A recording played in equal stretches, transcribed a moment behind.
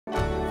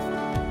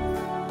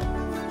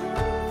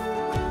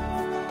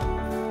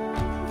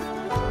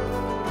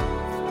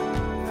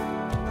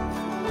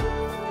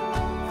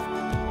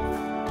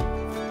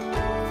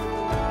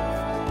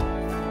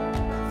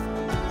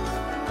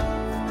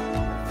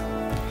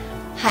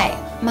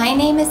My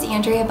name is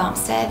Andrea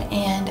Bumstead,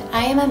 and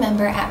I am a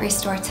member at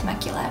Restore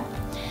Temecula.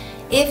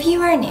 If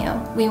you are new,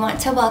 we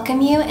want to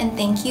welcome you and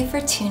thank you for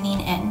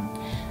tuning in.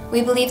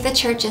 We believe the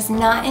church is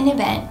not an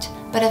event,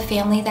 but a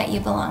family that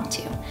you belong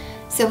to.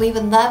 So we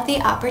would love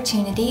the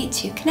opportunity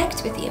to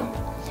connect with you.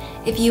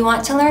 If you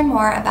want to learn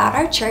more about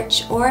our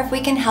church, or if we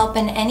can help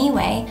in any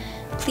way,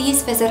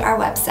 please visit our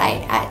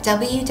website at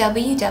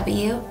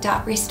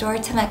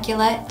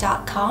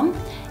www.restoretemecula.com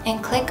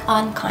and click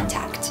on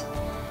Contact.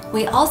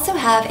 We also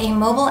have a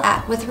mobile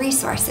app with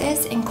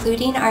resources,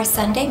 including our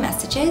Sunday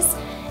messages,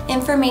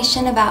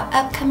 information about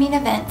upcoming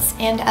events,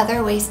 and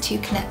other ways to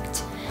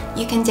connect.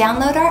 You can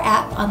download our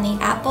app on the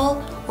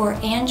Apple or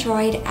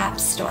Android App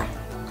Store.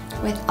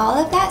 With all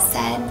of that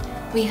said,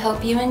 we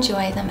hope you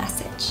enjoy the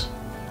message.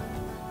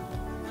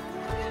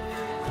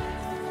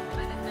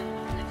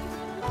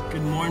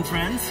 Good morning,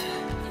 friends.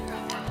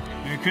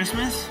 Merry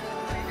Christmas.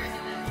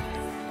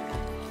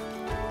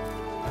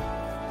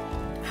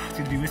 It's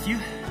good to be with you.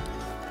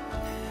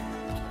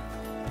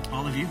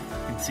 All of you.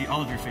 I can see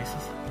all of your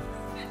faces.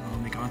 I'll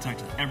make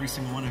contact with every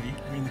single one of you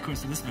during the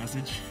course of this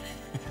message.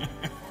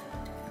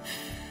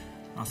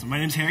 Awesome. My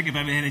name's Jarek. If I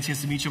haven't had a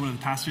chance to meet you, I'm one of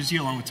the pastors here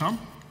along with Tom.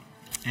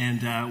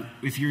 And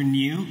if you're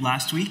new,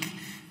 last week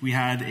we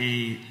had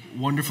a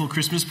wonderful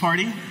Christmas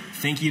party.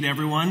 Thank you to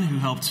everyone who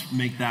helped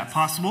make that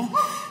possible.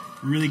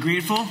 Really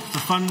grateful. It's a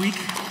fun week.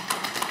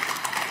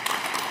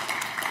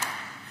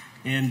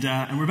 And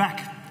we're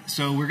back.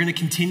 So we're going to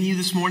continue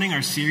this morning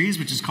our series,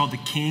 which is called The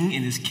King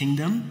and His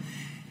Kingdom.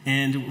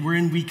 And we're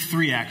in week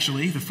 3,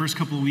 actually. The first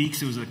couple of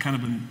weeks, it was a kind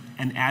of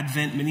an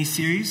Advent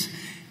mini-series.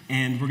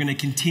 And we're going to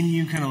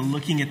continue kind of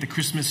looking at the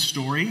Christmas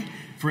story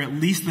for at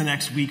least the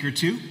next week or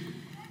two.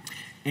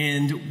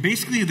 And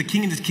basically, the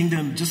King and His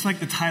Kingdom, just like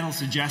the title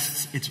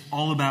suggests, it's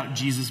all about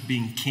Jesus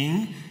being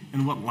king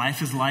and what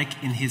life is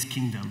like in His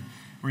kingdom.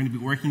 We're going to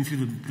be working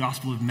through the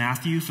Gospel of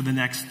Matthew for the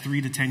next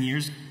 3 to 10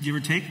 years, give or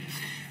take.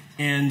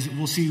 And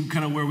we'll see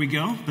kind of where we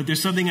go. But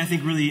there's something I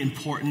think really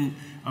important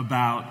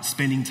about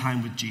spending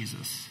time with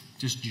Jesus.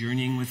 Just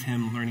journeying with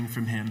Him, learning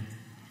from Him.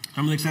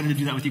 I'm really excited to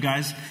do that with you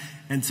guys.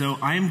 And so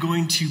I am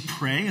going to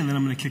pray, and then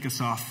I'm going to kick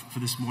us off for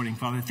this morning.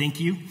 Father,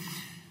 thank you.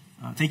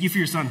 Thank you for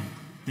your Son.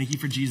 Thank you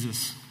for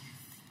Jesus.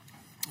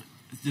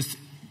 Just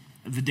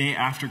the day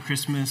after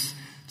Christmas,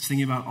 just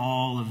thinking about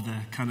all of the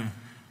kind of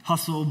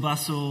hustle,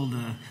 bustle,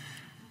 the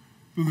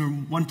moving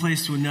from one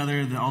place to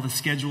another, all the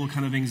schedule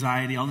kind of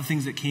anxiety, all the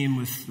things that came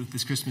with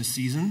this Christmas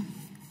season.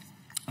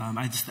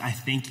 I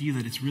thank you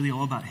that it's really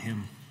all about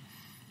Him.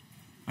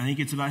 I think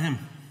it's about Him.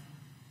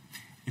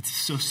 It's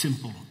so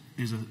simple.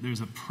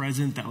 There's a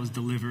present that was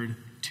delivered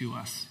to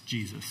us,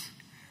 Jesus.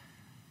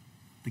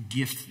 The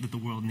gift that the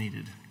world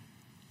needed.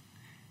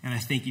 And I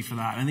thank you for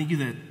that. I thank you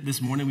that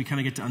this morning we kind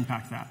of get to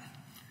unpack that.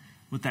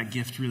 What that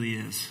gift really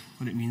is.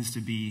 What it means to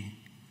be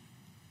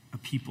a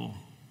people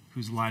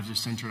whose lives are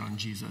centered on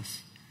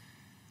Jesus.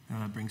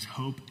 And that brings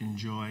hope and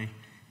joy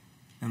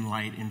and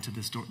light into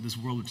this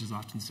world which is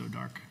often so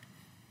dark.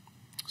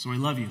 So I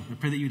love you. I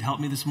pray that you would help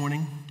me this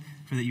morning. I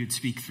pray that you would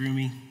speak through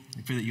me.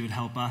 I pray that you would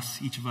help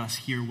us, each of us,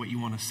 hear what you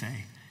want to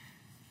say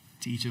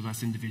to each of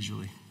us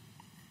individually.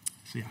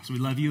 So we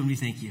love you and we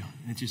thank you.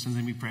 And it's your Son's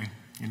name we pray.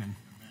 Amen.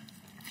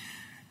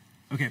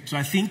 Okay, so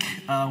I think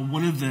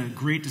one of the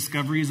great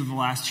discoveries of the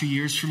last 2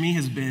 years for me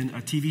has been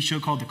a TV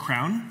show called The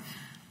Crown.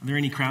 Are there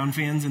any Crown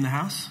fans in the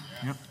house?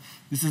 Yep.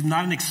 This is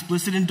not an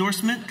explicit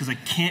endorsement because I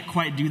can't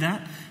quite do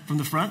that from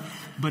the front,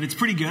 but it's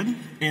pretty good.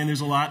 And there's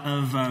a lot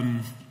of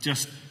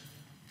just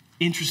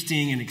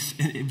interesting and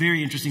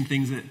very interesting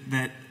things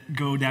that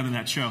go down in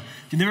that show.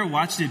 If you've never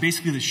watched it,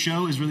 basically the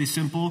show is really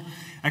simple.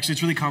 Actually,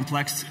 it's really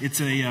complex.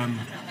 It's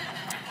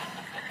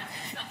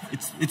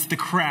it's the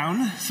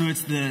crown. So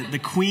it's the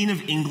Queen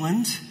of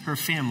England, her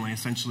family,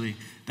 essentially,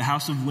 the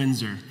House of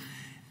Windsor.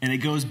 And it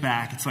goes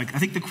back. It's like, I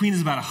think the Queen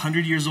is about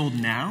 100 years old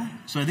now.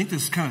 So I think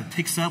this kind of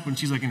picks up when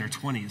she's like in her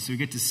 20s. So we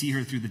get to see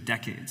her through the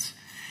decades.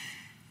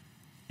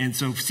 And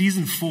so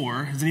season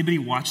 4, has anybody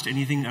watched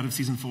anything out of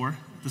season 4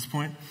 at this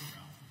point?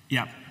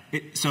 Yeah.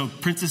 So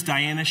Princess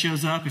Diana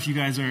shows up. If you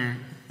guys I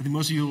think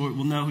most of you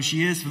will know who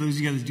she is. For those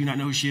of you guys that do not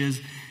know who she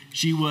is,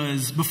 she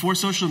was, before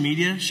social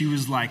media, she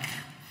was like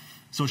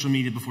social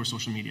media before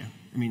social media.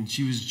 I mean,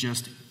 she was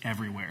just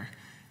everywhere.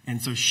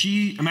 And so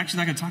I'm actually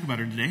not going to talk about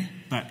her today,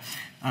 but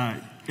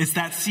it's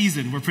that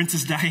season where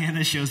Princess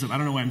Diana shows up. I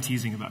don't know why I'm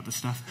teasing about this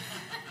stuff.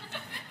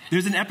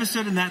 There's an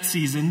episode in that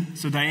season,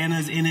 so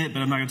Diana's in it,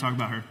 but I'm not going to talk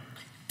about her.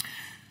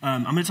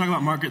 I'm going to talk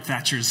about Margaret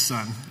Thatcher's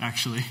son,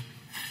 actually.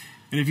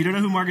 And if you don't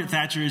know who Margaret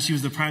Thatcher is, she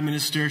was the prime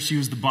minister. She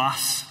was the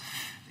boss.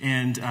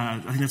 And I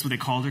think that's what they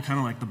called her, kind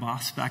of like the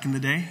boss back in the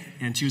day.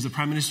 And she was the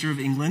prime minister of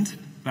England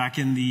back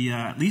in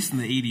at least in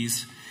the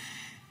 80s.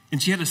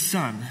 And she had a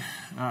son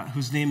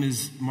whose name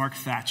is Mark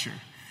Thatcher.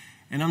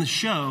 And on the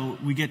show,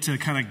 we get to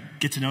kind of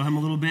get to know him a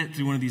little bit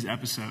through one of these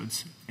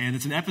episodes. And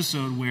it's an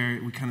episode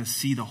where we kind of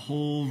see the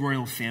whole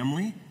royal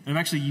family. And I've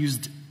actually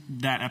used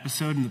that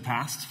episode in the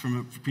past from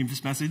a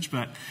previous message,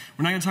 but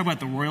we're not going to talk about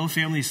the royal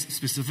family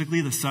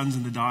specifically, the sons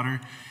and the daughter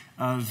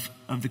of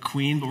the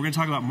queen, but we're going to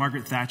talk about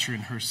Margaret Thatcher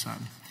and her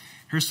son.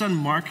 Her son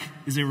Mark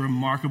is a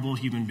remarkable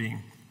human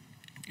being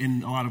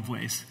in a lot of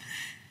ways.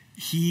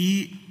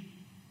 He's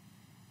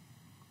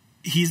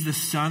the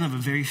son of a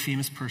very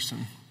famous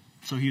person.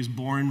 So he was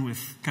born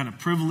with kind of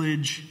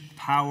privilege,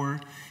 power,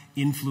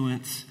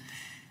 influence.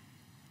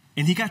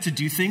 And he got to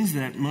do things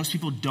that most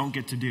people don't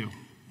get to do.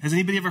 Has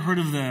anybody ever heard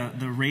of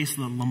the race,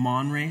 the Le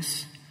Mans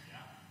race?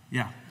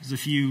 Yeah, there's a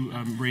few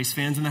race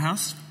fans in the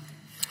house.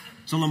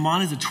 So Le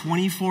Mans is a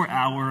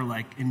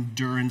 24-hour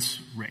endurance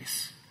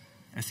race.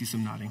 I see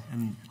some nodding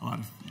and a lot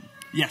of,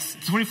 yes,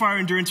 it's a 24-hour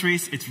endurance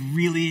race. It's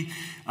really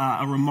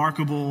a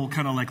remarkable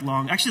kind of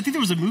long, actually I think there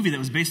was a movie that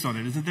was based on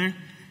it, isn't there?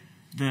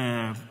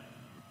 The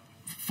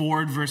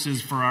Ford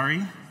versus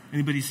Ferrari.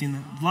 Anybody seen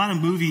that? A lot of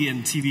movie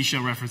and TV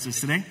show references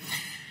today.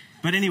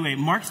 But anyway,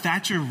 Mark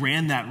Thatcher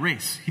ran that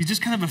race. He's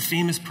just kind of a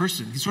famous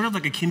person. He's sort of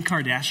like a Kim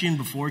Kardashian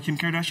before Kim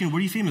Kardashian. What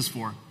are you famous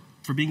for?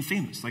 For being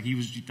famous.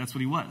 That's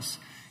what he was.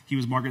 He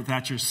was Margaret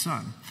Thatcher's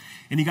son.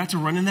 And he got to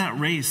run in that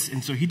race.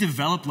 And so he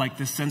developed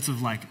this sense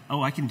of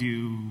oh, I can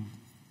do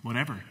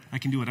whatever. I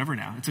can do whatever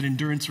now. It's an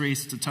endurance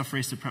race. It's a tough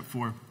race to prep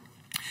for.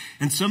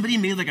 And somebody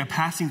made a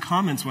passing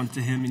comments once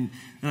to him. And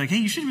they're like, hey,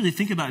 you should really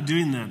think about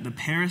doing the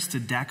Paris to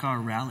Dakar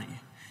rally.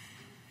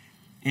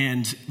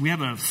 And we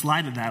have a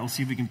slide of that. We'll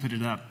see if we can put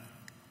it up.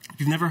 If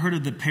you've never heard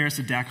of the Paris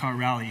to Dakar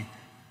rally,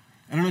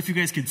 I don't know if you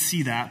guys could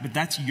see that, but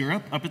that's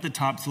Europe. Up at the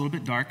top, it's a little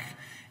bit dark.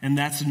 And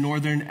that's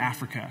northern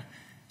Africa.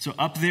 So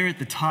up there at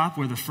the top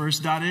where the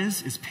first dot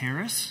is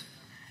Paris.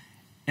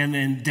 And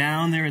then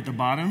down there at the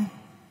bottom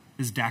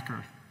is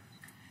Dakar.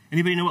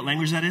 Anybody know what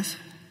language that is?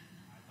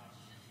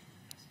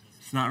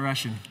 It's not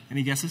Russian.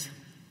 Any guesses?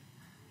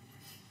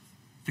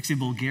 I think it's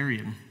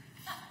Bulgarian.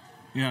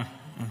 Yeah.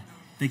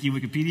 Thank you,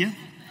 Wikipedia.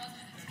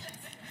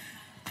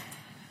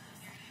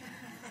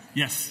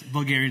 Yes,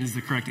 Bulgarian is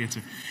the correct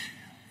answer.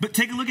 But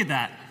take a look at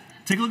that.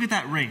 Take a look at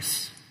that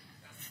race.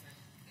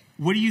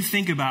 What do you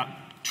think about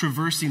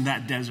traversing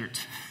that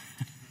desert?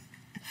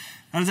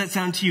 How does that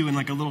sound to you in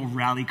a little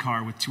rally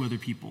car with 2 other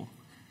people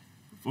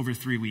over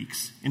 3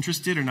 weeks?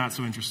 Interested or not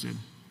so interested?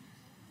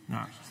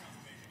 No.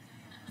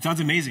 It sounds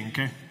amazing,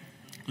 okay?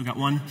 We got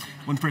one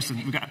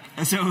person.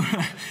 So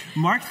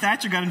Mark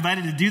Thatcher got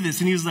invited to do this,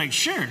 and he was like,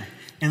 sure.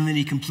 And then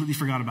he completely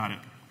forgot about it.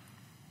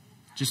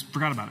 Just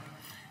forgot about it.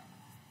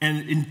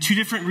 And in 2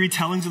 different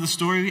retellings of the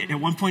story, at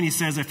one point he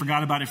says, I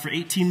forgot about it for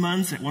 18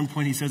 months. At one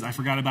point he says, I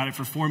forgot about it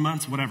for 4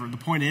 months, whatever. The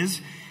point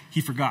is, he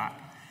forgot.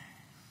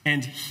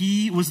 And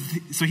he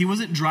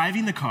wasn't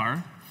driving the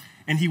car,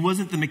 and he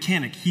wasn't the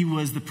mechanic. He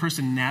was the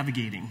person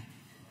navigating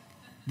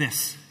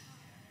this.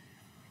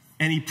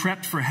 And he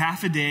prepped for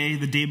half a day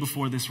the day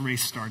before this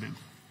race started.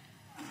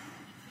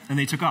 And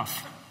they took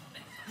off.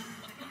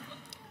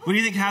 What do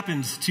you think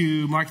happened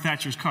to Mark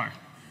Thatcher's car?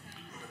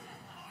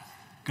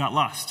 Got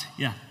lost,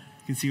 yeah.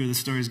 You can see where this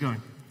story is going.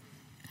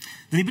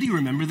 Does anybody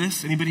remember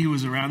this? Anybody who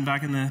was around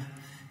back in the...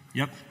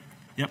 Yep.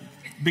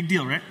 Big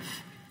deal, right?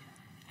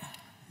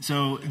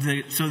 So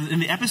in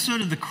the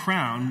episode of The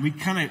Crown,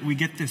 we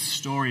get this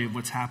story of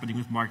what's happening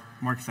with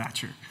Mark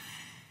Thatcher.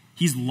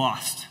 He's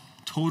lost.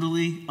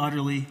 Totally,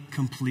 utterly,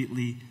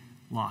 completely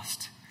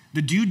lost.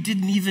 The dude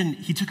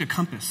he took a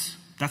compass.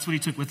 That's what he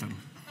took with him.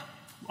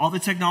 All the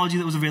technology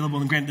that was available,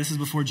 and granted, this is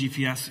before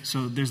GPS,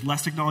 so there's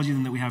less technology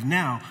than that we have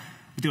now.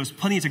 But there was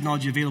plenty of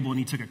technology available, and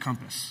he took a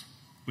compass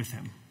with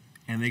him.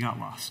 And they got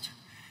lost.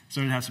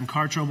 Started to have some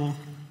car trouble.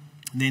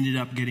 They ended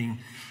up getting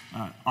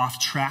off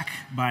track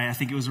by, I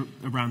think it was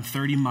around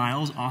 30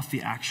 miles off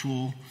the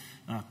actual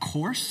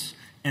course.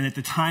 And at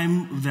the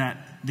time that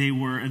they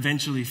were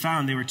eventually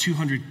found, they were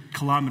 200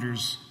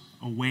 kilometers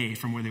away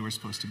from where they were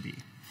supposed to be.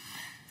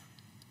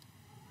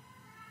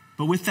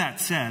 But with that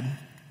said,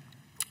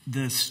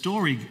 as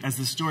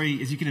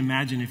you can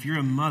imagine, if you're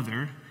a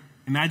mother,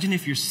 imagine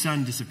if your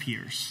son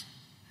disappears.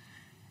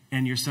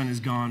 And your son is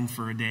gone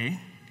for a day,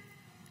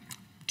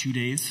 2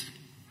 days,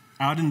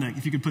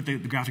 if you could put the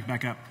graphic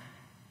back up,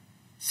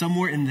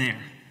 somewhere in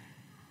there,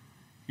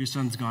 your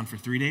son's gone for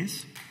 3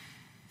 days,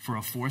 for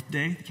a 4th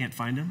day, you can't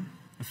find him,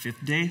 a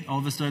 5th day, all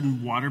of a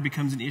sudden water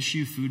becomes an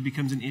issue, food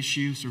becomes an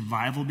issue,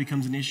 survival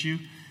becomes an issue.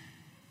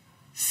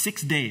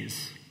 6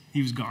 days,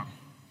 he was gone,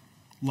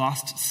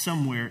 lost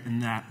somewhere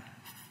in that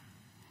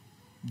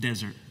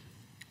desert.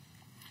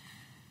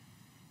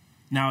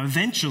 Now,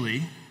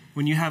 eventually,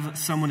 when you have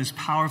someone as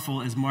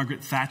powerful as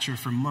Margaret Thatcher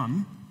for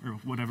mom,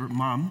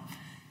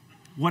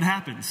 what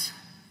happens?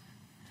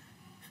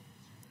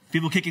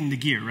 People kick into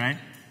gear, right?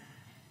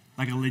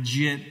 Like a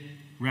legit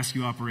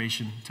rescue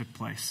operation took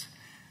place.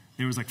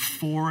 There was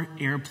 4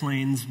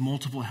 airplanes,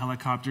 multiple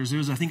helicopters. There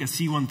was, I think, a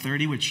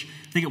C-130, which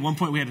I think at one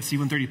point we had a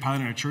C-130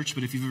 pilot in our church,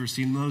 but if you've ever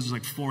seen those,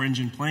 there's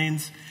 4-engine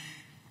planes.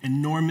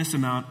 Enormous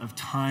amount of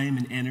time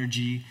and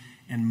energy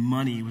and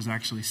money was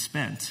actually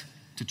spent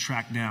to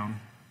track down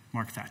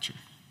Mark Thatcher.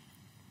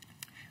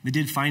 They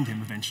did find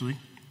him eventually,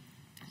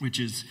 which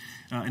is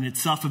in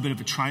itself a bit of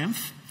a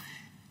triumph.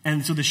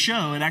 And so the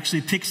show, it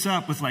actually picks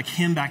up with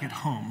him back at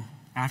home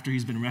after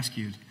he's been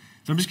rescued.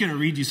 So I'm just going to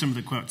read you some of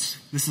the quotes.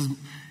 This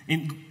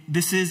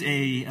is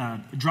a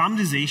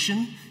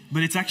dramatization,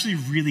 but it's actually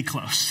really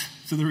close.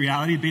 to the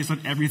reality based on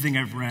everything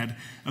I've read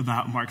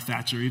about Mark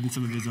Thatcher, even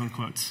some of his own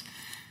quotes.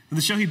 In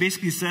the show, he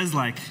basically says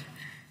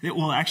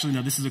well, actually,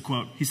 no, this is a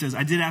quote. He says,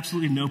 "I did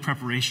absolutely no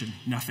preparation,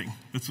 nothing."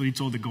 That's what he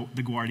told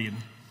the Guardian.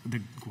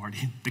 The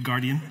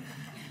Guardian.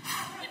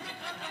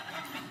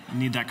 I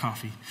need that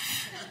coffee.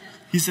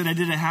 He said, "I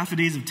did a half a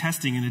days of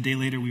testing, and a day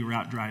later we were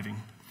out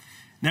driving."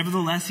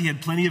 Nevertheless, he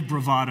had plenty of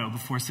bravado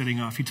before setting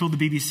off. He told the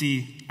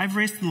BBC, "I've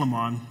raced in Le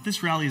Mans.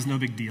 This rally is no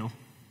big deal."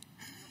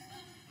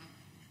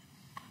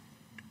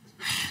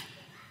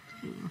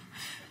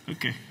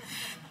 Okay.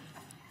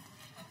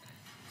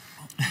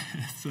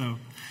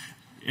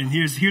 And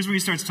here's where he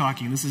starts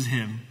talking. This is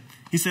him.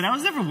 He said, "I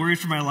was never worried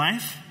for my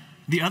life.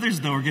 The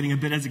others, though, are getting a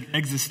bit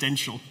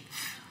existential.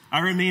 I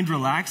remained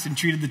relaxed and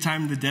treated the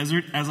time in the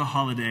desert as a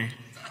holiday.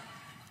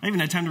 I even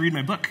had time to read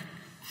my book.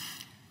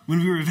 When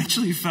we were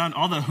eventually found,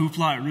 all the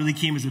hoopla, it really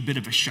came as a bit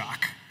of a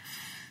shock.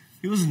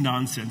 It was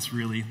nonsense,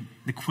 really.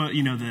 The quote,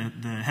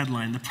 the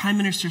headline, 'The Prime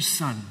Minister's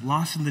son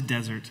lost in the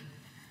desert.'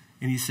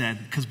 And he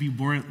said, 'Because we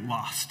weren't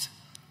lost.'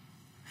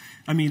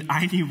 I mean,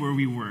 I knew where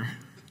we were.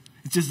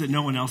 It's just that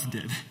no one else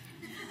did.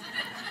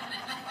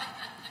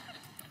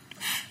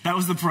 That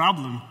was the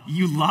problem.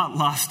 You lot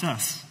lost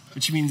us,"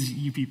 which means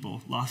you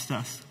people lost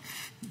us.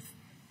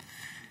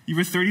 "You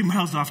were 30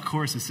 miles off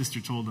course," his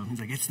sister told him. He's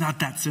like, "It's not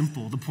that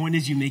simple. The point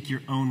is you make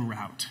your own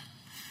route."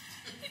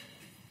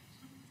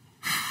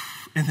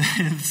 And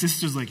then the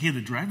sister's like, "Hey,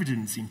 the driver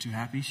didn't seem too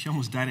happy. She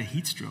almost died of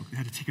heat stroke. They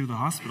had to take her to the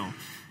hospital."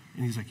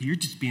 And he's like, "You're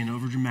just being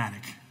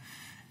overdramatic."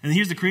 And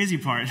here's the crazy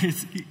part.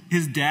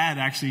 His dad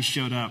actually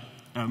showed up.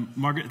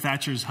 Margaret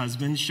Thatcher's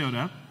husband showed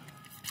up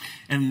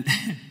and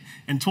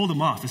told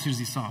him off as soon as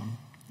he saw him.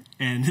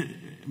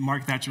 And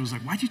Mark Thatcher was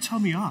like, "Why'd you tell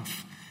me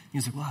off?" He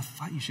was like, "Well, I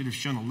thought you should have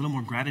shown a little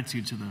more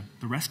gratitude to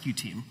the rescue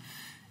team."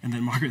 And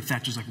then Margaret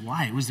Thatcher's like,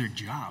 "Why? It was their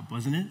job,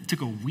 wasn't it? It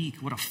took a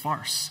week. What a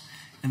farce."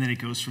 And then it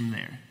goes from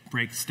there.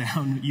 Breaks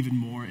down even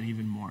more and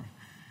even more.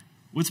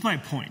 What's my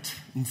point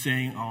in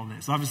saying all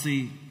this?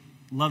 Obviously,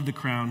 love the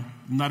crown.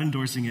 I'm not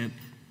endorsing it.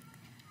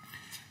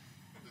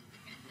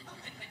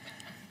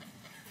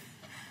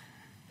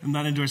 I'm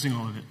not endorsing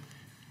all of it.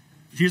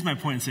 Here's my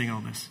point in saying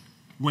all this.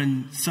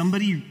 When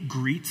somebody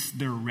greets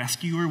their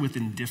rescuer with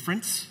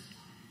indifference,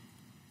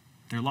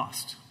 they're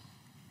lost.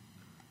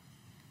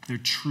 They're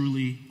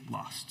truly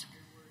lost.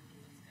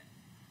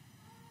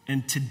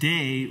 And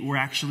today, we're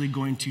actually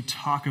going to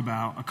talk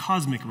about a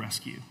cosmic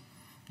rescue,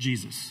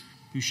 Jesus,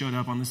 who showed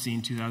up on the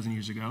scene 2,000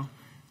 years ago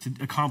to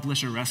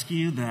accomplish a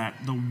rescue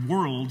that the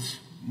world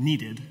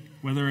needed,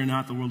 whether or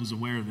not the world was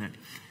aware of it.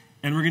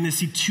 And we're going to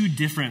see two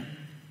different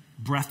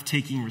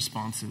breathtaking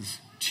responses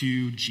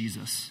to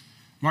Jesus.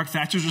 Mark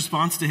Thatcher's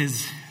response to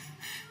his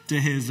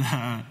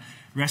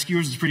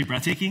rescuers is pretty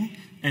breathtaking.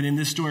 And in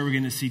this story, we're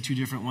going to see two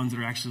different ones that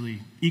are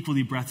actually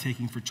equally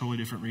breathtaking for totally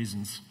different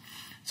reasons.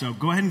 So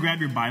go ahead and grab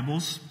your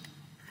Bibles.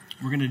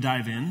 We're going to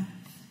dive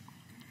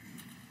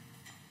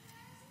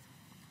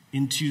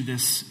into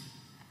this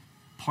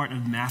part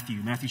of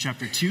Matthew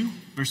chapter 2,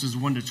 verses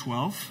 1 to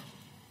 12.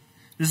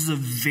 This is a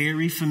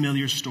very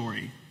familiar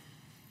story.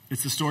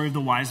 It's the story of the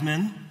wise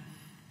men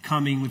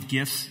coming with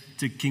gifts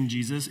to King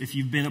Jesus. If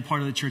you've been a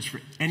part of the church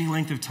for any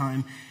length of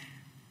time,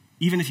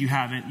 even if you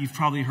haven't, you've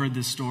probably heard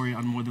this story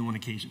on more than one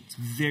occasion. It's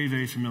very,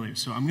 very familiar.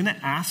 So I'm going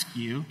to ask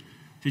you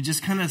to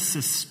just kind of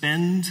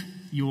suspend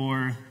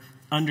your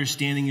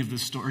understanding of the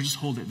story, or just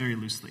hold it very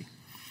loosely.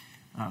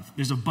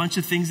 There's a bunch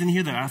of things in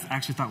here that I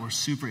actually thought were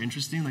super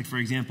interesting. Like, for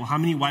example, how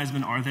many wise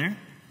men are there?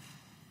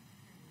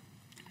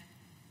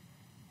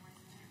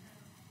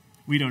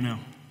 We don't know.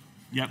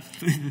 Yep.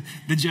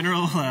 The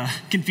general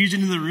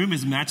confusion in the room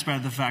is matched by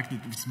the fact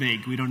that it's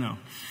vague. We don't know.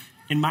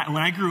 When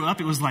I grew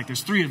up, it was like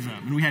there's 3 of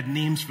them, and we had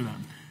names for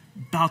them.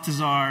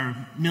 Balthazar,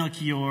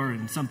 Melchior,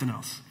 and something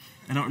else.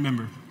 I don't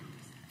remember.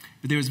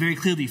 But there was very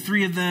clearly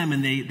 3 of them,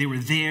 and they were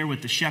there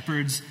with the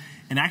shepherds.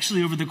 And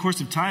actually, over the course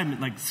of time,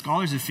 like,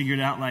 scholars have figured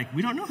out, like,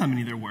 we don't know how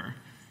many there were.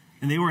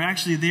 And they were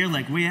actually there,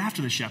 like, way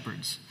after the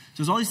shepherds. So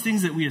there's all these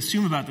things that we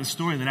assume about this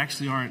story that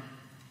actually aren't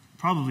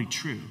probably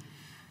true.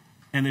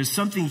 And there's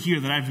something here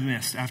that I've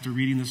missed after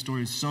reading the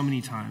story so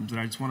many times that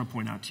I just want to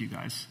point out to you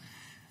guys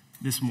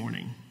this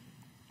morning.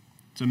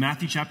 So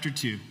Matthew chapter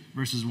 2,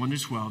 verses 1 to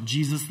 12,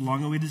 Jesus,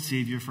 long-awaited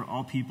Savior for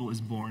all people, is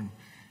born.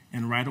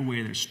 And right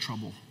away there's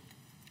trouble.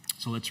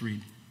 So let's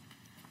read.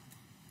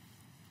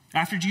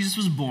 After Jesus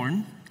was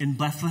born in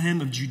Bethlehem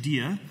of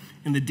Judea,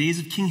 in the days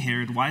of King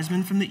Herod, wise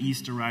men from the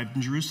east arrived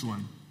in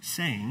Jerusalem,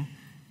 saying,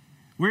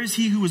 "Where is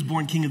he who was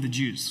born King of the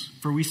Jews?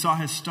 For we saw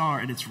his star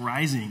at its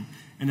rising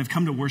and have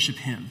come to worship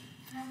him."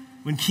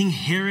 When King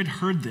Herod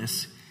heard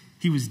this,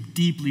 he was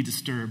deeply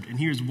disturbed. And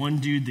here's one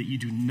dude that you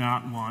do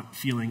not want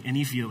feeling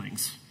any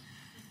feelings.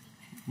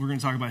 We're going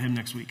to talk about him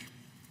next week.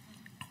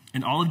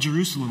 And all of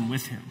Jerusalem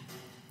with him.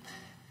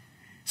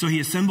 So he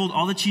assembled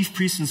all the chief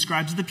priests and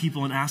scribes of the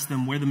people and asked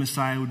them where the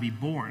Messiah would be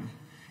born.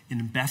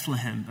 In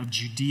Bethlehem of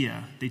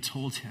Judea, they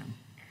told him,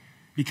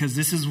 because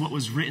this is what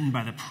was written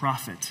by the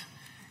prophet.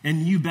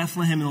 "And you,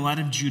 Bethlehem, in the land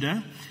of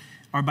Judah,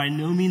 are by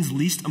no means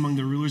least among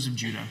the rulers of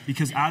Judah,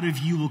 because out of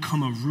you will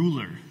come a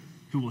ruler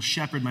who will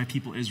shepherd my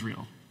people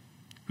Israel.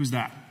 Who's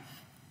that?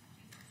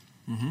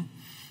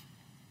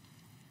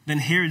 Then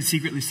Herod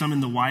secretly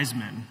summoned the wise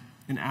men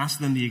and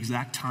asked them the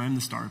exact time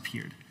the star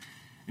appeared.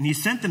 And he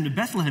sent them to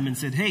Bethlehem and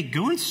said, hey,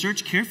 go and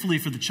search carefully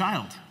for the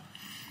child.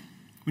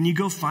 When you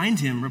go find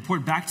him,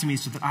 report back to me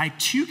so that I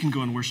too can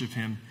go and worship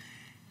him.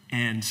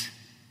 And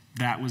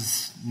that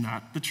was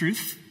not the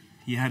truth.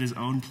 He had his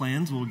own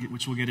plans,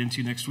 which we'll get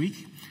into next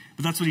week.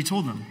 But that's what he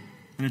told them.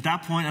 And at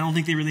that point, I don't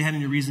think they really had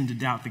any reason to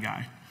doubt the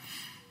guy.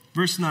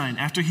 Verse 9,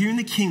 after hearing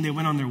the king, they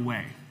went on their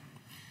way.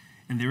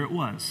 And there it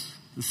was,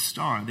 the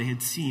star they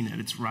had seen at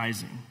its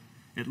rising.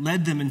 It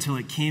led them until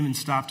it came and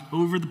stopped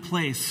above the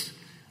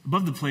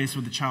place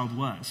where the child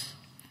was.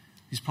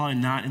 He's probably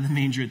not in the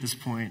manger at this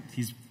point.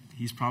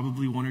 He's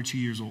probably 1 or 2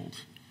 years old.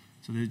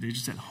 So they're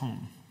just at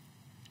home,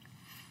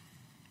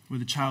 where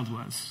the child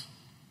was.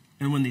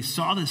 And when they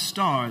saw the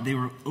star, they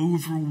were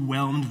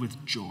overwhelmed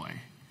with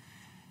joy.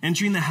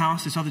 Entering the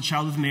house, they saw the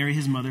child with Mary,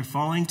 his mother.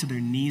 Falling to their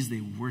knees,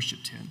 they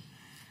worshipped him.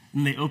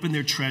 And they opened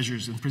their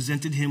treasures and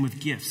presented him with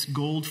gifts,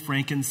 gold,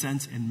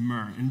 frankincense, and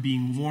myrrh. And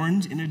being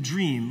warned in a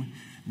dream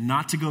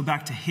not to go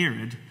back to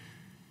Herod,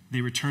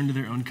 they returned to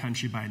their own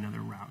country by another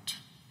route.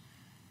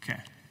 Okay.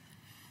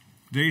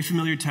 Very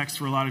familiar text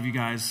for a lot of you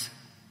guys.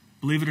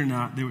 Believe it or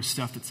not, there was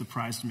stuff that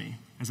surprised me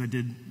as I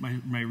did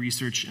my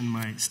research and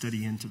my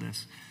study into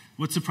this.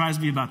 What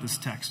surprised me about this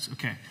text?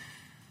 Okay.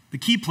 The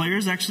key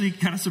players actually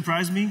kind of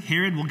surprised me.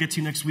 Herod, we'll get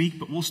to next week,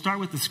 but we'll start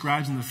with the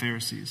scribes and the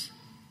Pharisees.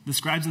 The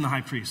scribes and the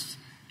high priests.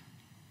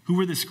 Who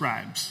were the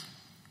scribes?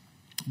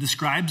 The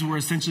scribes were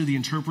essentially the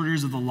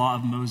interpreters of the law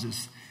of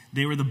Moses.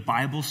 They were the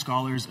Bible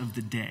scholars of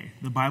the day,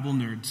 the Bible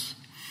nerds.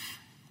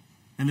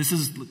 And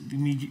let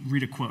me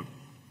read a quote.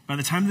 By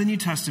the time of the New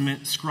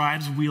Testament,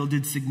 scribes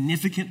wielded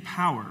significant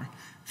power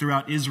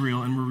throughout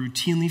Israel and were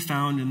routinely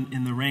found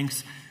in the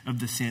ranks of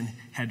the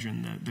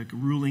Sanhedrin, the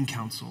ruling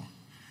council.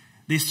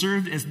 They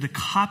served as the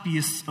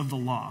copyists of the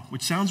law,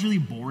 which sounds really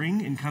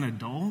boring and kind of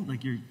dull,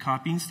 like you're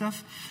copying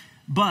stuff.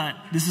 But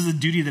this is a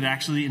duty that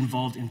actually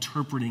involved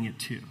interpreting it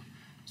too.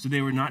 So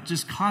they were not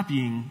just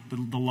copying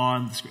the law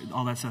and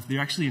all that stuff. They're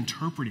actually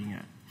interpreting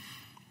it.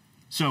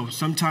 So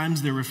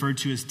sometimes they're referred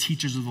to as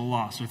teachers of the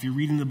law. So if you're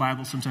reading the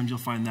Bible, sometimes you'll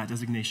find that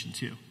designation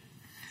too.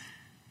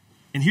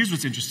 And here's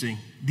what's interesting.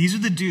 These are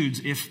the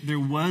dudes, if there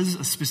was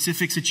a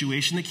specific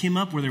situation that came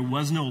up where there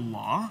was no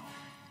law,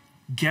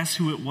 guess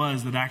who it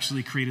was that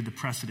actually created the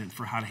precedent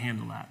for how to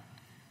handle that?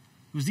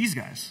 It was these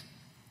guys.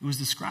 It was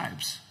the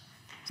scribes.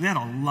 So they had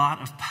a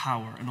lot of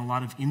power and a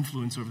lot of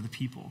influence over the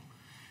people.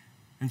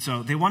 And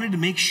so they wanted to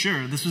make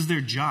sure, this was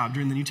their job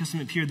during the New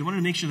Testament period, they wanted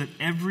to make sure that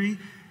every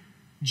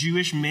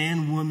Jewish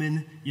man,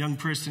 woman, young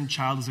person,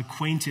 child is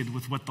acquainted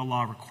with what the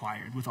law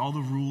required, with all the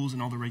rules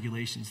and all the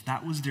regulations.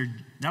 That was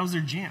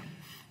their jam.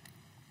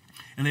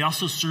 And they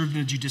also served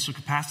in a judicial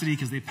capacity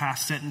because they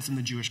passed sentence in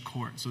the Jewish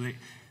court. So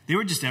they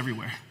were just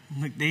everywhere.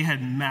 Like they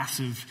had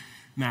massive,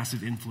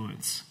 massive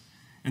influence.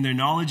 And their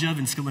knowledge of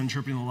and skill in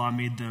interpreting the law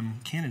made them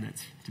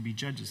candidates to be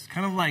judges.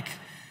 Kind of like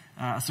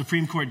a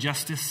Supreme Court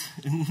justice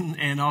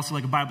and also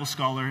like a Bible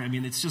scholar. I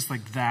mean, it's just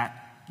like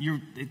that.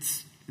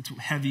 It's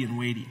heavy and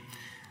weighty.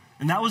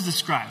 And that was the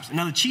scribes. And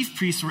now the chief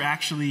priests were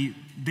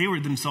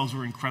themselves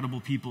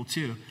incredible people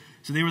too.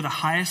 So they were the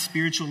highest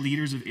spiritual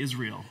leaders of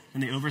Israel,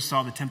 and they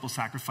oversaw the temple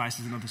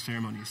sacrifices and other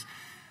ceremonies.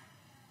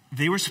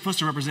 They were supposed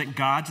to represent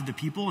God to the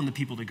people and the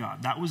people to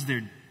God. That was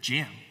their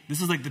jam.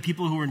 This is like the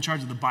people who were in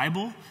charge of the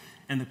Bible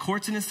and the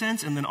courts in a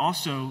sense, and then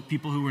also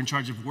people who were in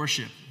charge of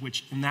worship,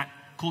 which in that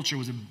culture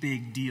was a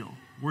big deal.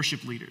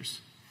 Worship leaders.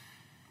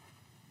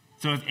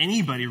 So if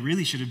anybody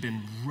really should have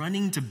been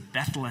running to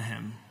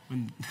Bethlehem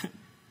when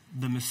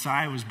the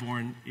Messiah was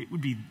born, it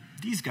would be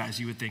these guys,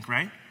 you would think,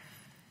 right?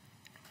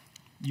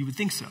 You would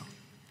think so.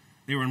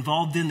 They were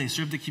involved they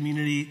served the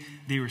community,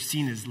 they were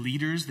seen as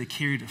leaders, they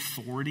carried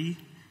authority.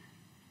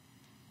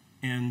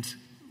 And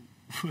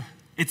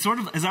it's sort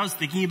of, as I was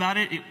thinking about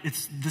it,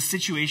 the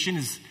situation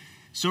is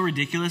so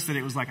ridiculous that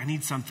it was like, I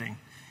need something.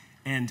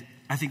 And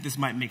I think this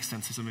might make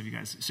sense to some of you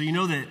guys. So you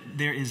know that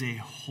there is a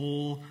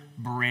whole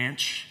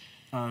branch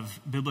of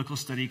biblical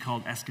study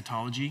called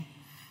eschatology.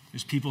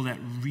 There's people that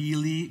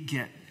really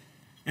get,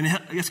 and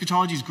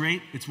eschatology is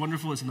great. It's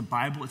wonderful. It's in the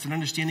Bible. It's an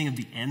understanding of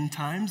the end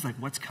times, like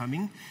what's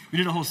coming. We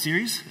did a whole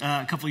series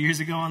a couple years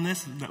ago on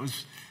this. That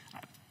was,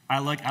 I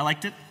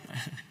liked it.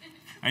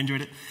 I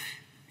enjoyed it.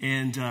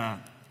 And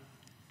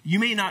you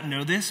may not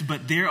know this,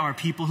 but there are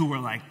people who are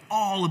like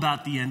all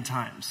about the end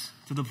times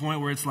to the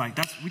point where it's like,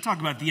 we talk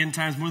about the end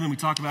times more than we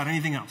talk about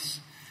anything else.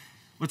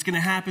 What's going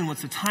to happen?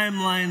 What's the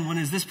timeline? When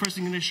is this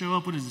person going to show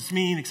up? What does this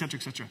mean? Et cetera,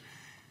 et cetera.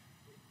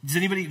 Do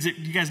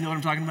you guys know what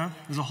I'm talking about?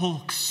 There's a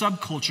whole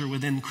subculture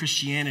within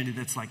Christianity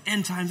that's like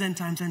end times, end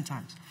times, end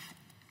times.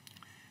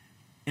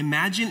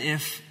 Imagine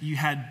if you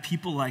had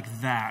people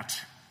like that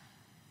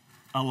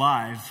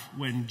alive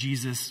when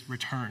Jesus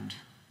returned.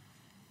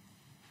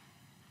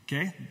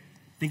 Okay?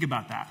 Think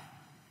about that.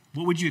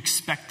 What would you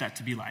expect that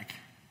to be like?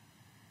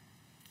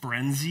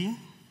 Frenzy?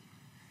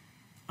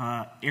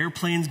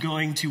 Airplanes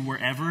going to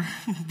wherever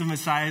the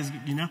Messiah is,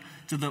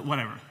 to the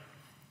whatever.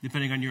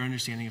 depending on your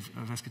understanding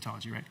of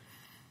eschatology, right?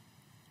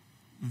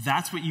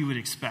 That's what you would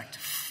expect.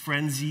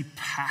 Frenzy,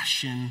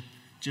 passion,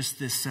 just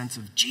this sense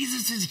of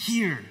Jesus is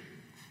here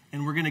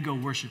and we're going to go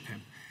worship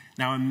him.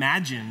 Now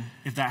imagine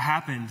if that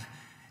happened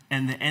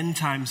and the end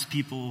times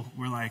people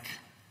were like,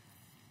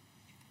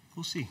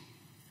 we'll see.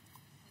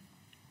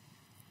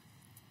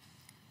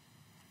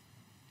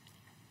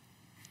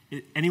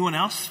 Anyone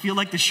else feel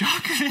like the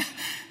shock of it?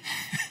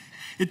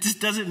 It just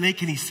doesn't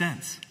make any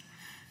sense.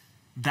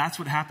 That's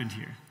what happened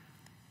here.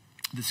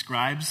 The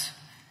scribes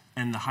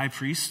and the high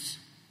priests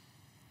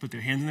put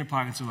their hands in their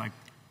pockets and were like,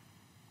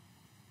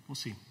 we'll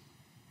see.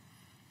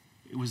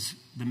 It was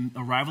the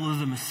arrival of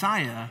the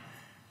Messiah,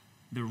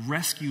 the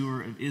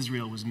rescuer of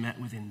Israel, was met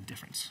with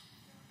indifference.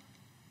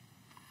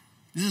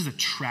 This is a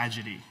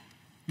tragedy. Have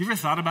you ever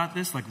thought about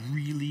this? Like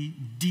really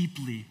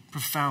deeply,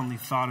 profoundly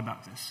thought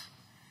about this?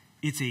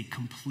 It's a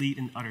complete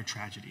and utter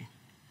tragedy.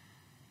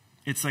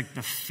 It's like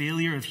the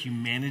failure of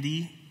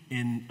humanity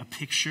in a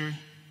picture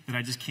that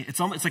I just can't. It's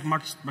like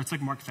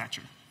Mark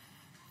Thatcher.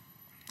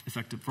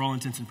 Effective for all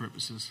intents and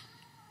purposes.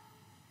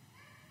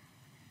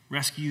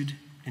 Rescued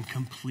and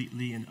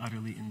completely and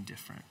utterly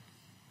indifferent.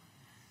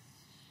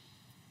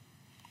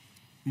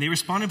 And they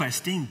responded by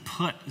staying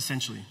put,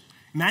 essentially.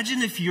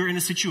 Imagine if you're in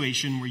a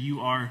situation where you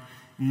are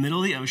in the middle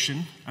of the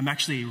ocean. I'm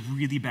actually a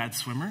really bad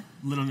swimmer,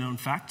 little known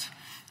fact.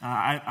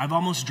 I've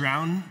almost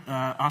drowned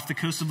off the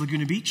coast of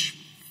Laguna Beach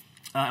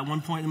at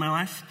one point in my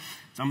life.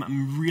 So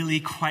I'm really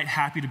quite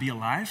happy to be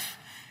alive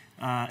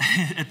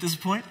at this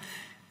point.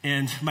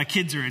 And my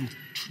kids are in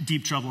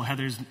deep trouble.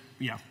 Heather's,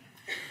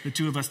 the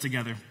two of us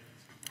together.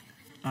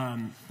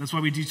 That's why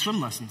we do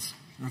swim lessons.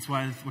 That's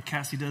why what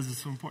Cassie does is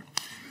so important.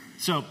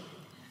 So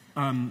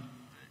I'm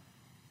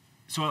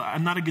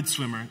not a good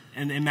swimmer.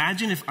 And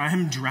imagine if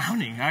I'm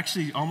drowning. I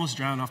actually almost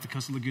drowned off the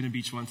coast of Laguna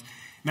Beach once.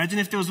 Imagine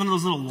if there was one of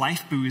those little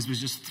life buoys was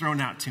just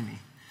thrown out to me.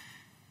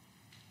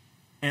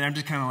 And I'm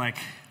just kind of like,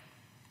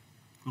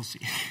 we'll see.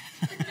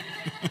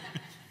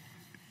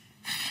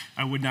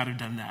 I would not have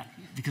done that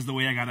because the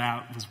way I got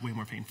out was way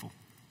more painful.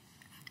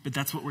 But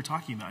that's what we're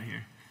talking about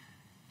here.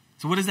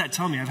 So what does that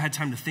tell me? I've had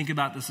time to think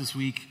about this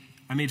week.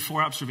 I made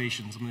 4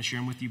 observations. I'm going to share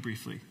them with you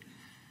briefly.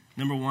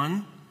 Number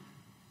 1,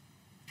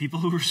 people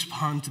who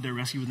respond to their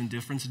rescue with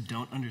indifference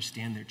don't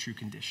understand their true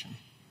condition.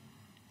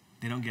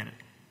 They don't get it.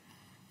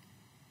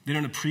 They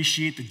don't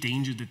appreciate the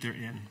danger that they're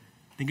in.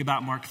 Think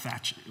about Mark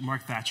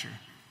Thatcher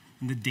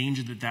and the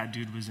danger that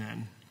dude was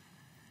in.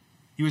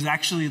 He was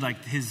actually like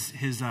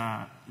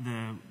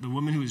the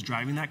woman who was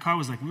driving that car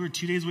was like, we were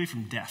 2 days away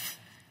from death.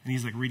 And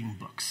he's like reading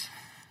books.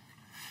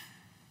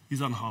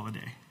 He's on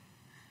holiday.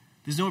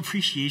 There's no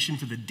appreciation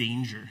for the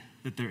danger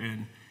that they're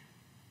in.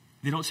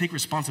 They don't take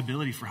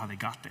responsibility for how they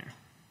got there.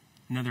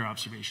 Another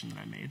observation that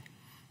I made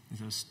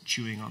as I was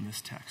chewing on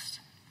this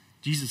text.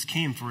 Jesus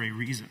came for a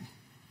reason.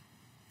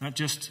 Not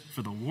just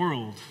for the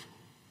world,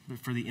 but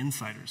for the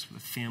insiders, for the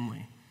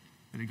family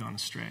that had gone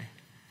astray.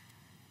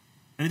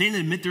 And they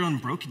didn't admit their own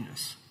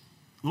brokenness.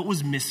 What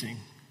was missing?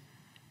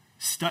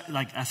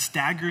 Like a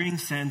staggering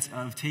sense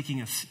of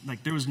taking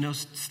there was no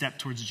step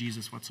towards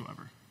Jesus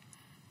whatsoever.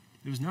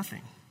 There was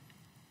nothing.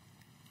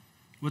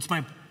 What's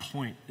my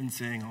point in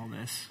saying all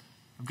this?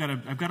 I've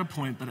got a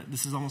point, but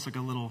this is almost like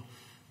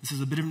this is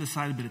a bit of an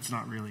aside, but it's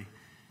not really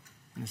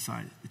an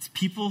aside. It's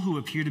people who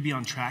appear to be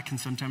on track can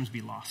sometimes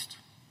be lost.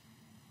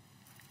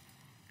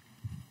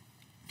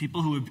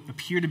 People who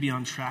appear to be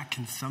on track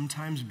can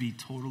sometimes be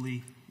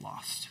totally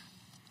lost.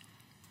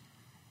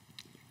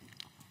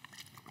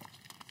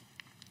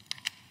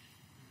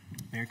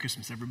 Merry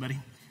Christmas, everybody.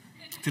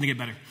 It's going to get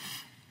better.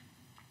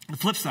 The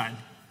flip side,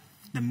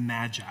 the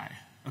Magi.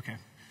 Okay.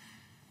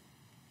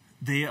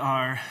 They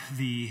are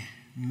the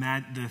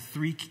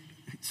 3,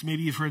 so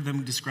maybe you've heard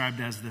them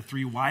described as the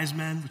 3 wise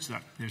men, which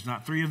there's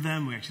not 3 of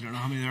them. We actually don't know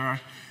how many there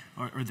are.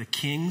 Or the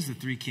kings, the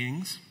 3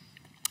 kings.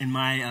 In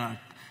my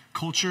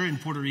culture in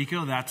Puerto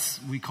Rico,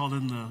 we call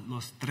them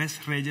los tres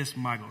reyes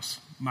magos.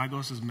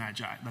 Magos is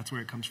magi. That's where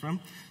it comes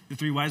from. The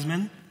 3 wise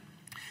men.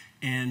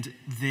 And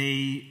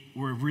they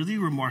were really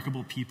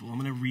remarkable people. I'm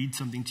going to read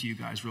something to you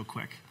guys real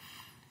quick.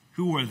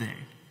 Who were they?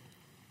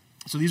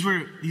 So these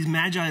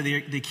magi,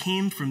 they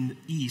came from the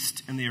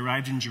east, and they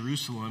arrived in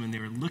Jerusalem, and they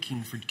were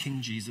looking for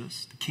King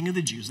Jesus, the King of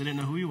the Jews. They didn't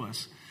know who he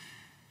was.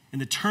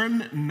 And the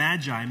term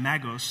magi,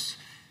 magos,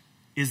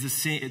 is the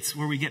same. It's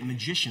where we get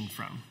magician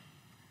from.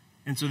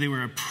 And so they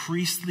were a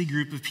priestly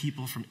group of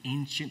people from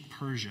ancient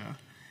Persia,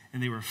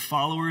 and they were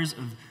followers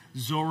of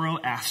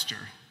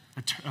Zoroaster,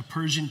 a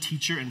Persian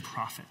teacher and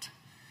prophet.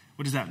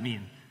 What does that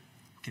mean?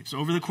 Okay, so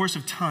over the course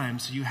of time,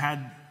 so you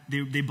had,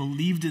 they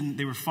believed in,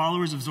 they were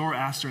followers of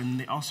Zoroaster, and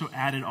they also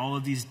added all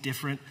of these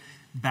different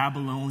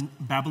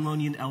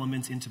Babylonian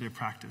elements into their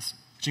practice,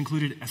 which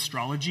included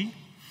astrology,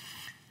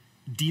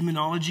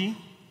 demonology,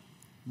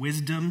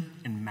 wisdom,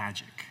 and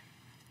magic.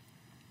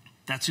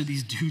 That's who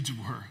these dudes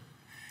were.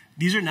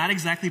 These are not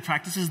exactly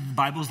practices the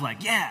Bible's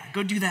like, yeah,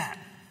 go do that.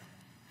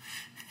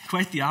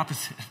 Quite the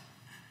opposite.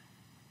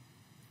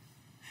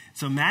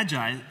 So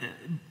Magi,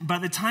 by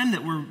the time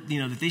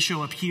that they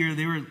show up here,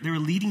 they were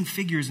leading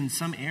figures in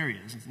some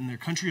areas. In their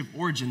country of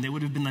origin, they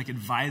would have been like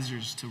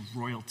advisors to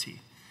royalty.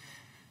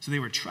 So they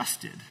were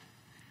trusted.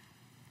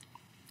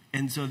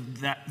 And so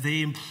that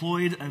they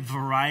employed a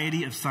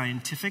variety of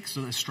scientific,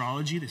 so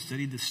astrology, they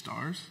studied the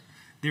stars.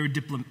 They were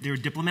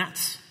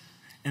diplomats,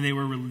 and they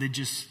were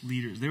religious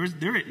leaders. They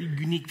were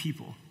unique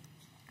people.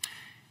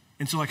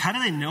 And so how do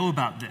they know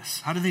about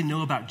this? How do they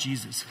know about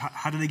Jesus?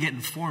 How do they get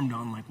informed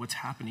on what's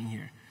happening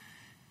here?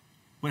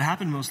 What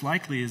happened most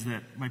likely is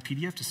that my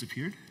PDF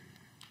disappeared.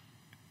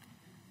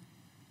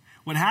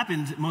 What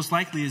happened most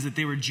likely is that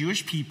they were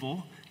Jewish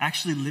people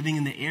actually living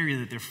in the area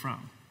that they're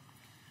from.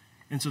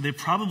 And so they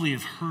probably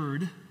have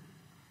heard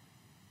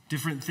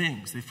different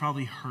things. They've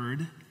probably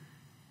heard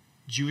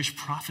Jewish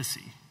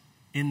prophecy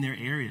in their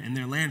area, in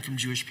their land, from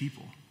Jewish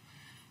people.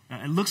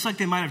 It looks like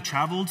they might have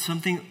traveled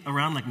something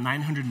around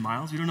 900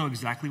 miles. We don't know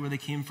exactly where they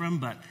came from,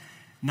 but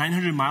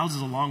 900 miles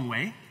is a long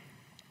way.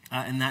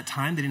 In that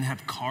time, they didn't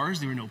have cars.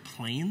 There were no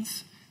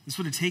planes. This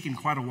would have taken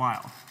quite a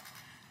while.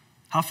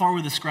 How far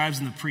were the scribes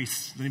and the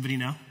priests? Does anybody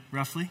know,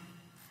 roughly?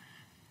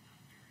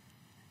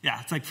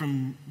 Yeah, it's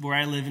from where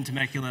I live in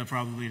Temecula,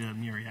 probably to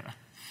Murrieta.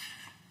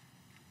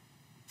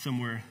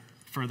 Somewhere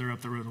further up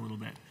the road a little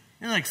bit.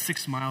 They're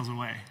 6 miles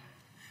away.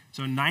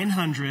 So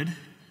 900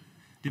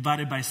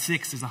 divided by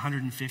 6 is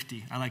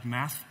 150. I like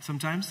math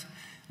sometimes.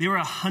 They were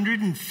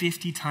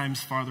 150 times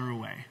farther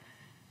away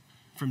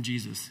from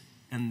Jesus,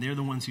 and they're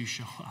the ones who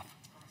show up.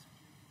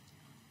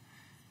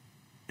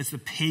 It's the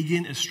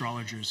pagan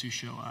astrologers who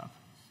show up,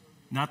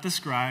 not the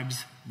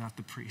scribes, not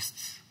the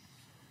priests.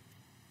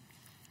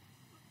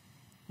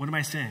 What am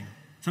I saying?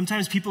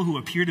 Sometimes people who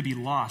appear to be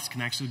lost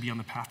can actually be on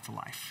the path to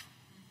life.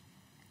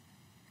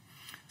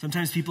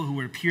 Sometimes people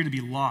who appear to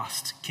be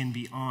lost can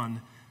be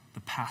on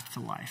the path to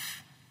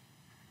life.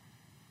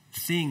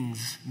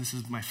 Things, and this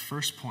is my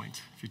first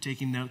point, if you're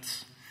taking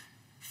notes,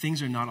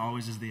 things are not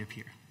always as they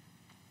appear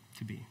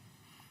to be.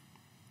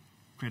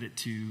 Credit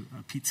to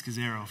Pete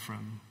Scazzaro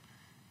from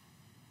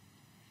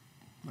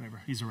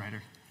whatever, he's a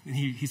writer. And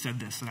he said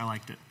this, and I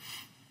liked it.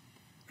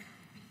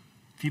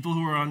 People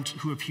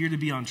who appear to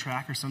be on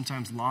track are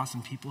sometimes lost,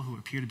 and people who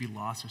appear to be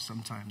lost are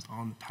sometimes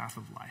on the path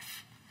of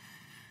life.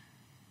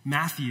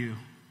 Matthew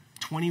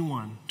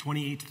 21,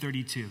 28 to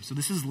 32. So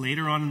this is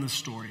later on in the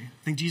story.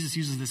 I think Jesus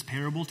uses this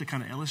parable to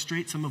kind of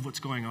illustrate some of what's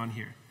going on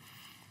here.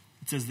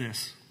 It says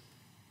this.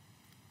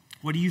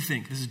 What do you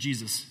think? This is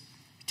Jesus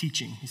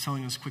teaching. He's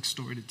telling us a quick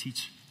story to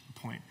teach a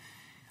point.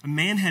 A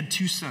man had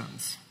two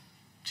sons.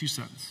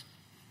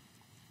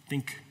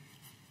 Think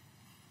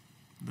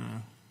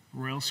the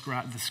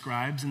the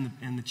scribes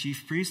and the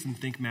chief priests, and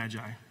think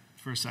Magi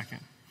for a second.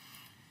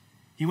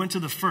 He went to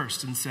the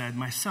first and said,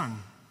 "My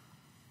son,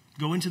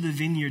 go into the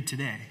vineyard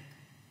today."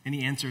 And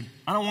he answered,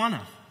 "I don't want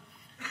to."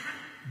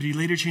 But he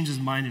later changed his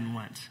mind and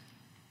went.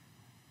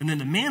 And then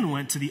the man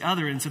went to the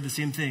other and said the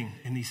same thing.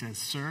 And he says,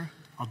 "Sir,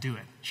 I'll do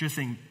it. Sure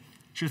thing,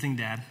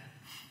 Dad."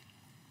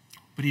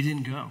 But he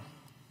didn't go.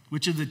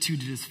 Which of the two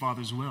did his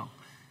father's will?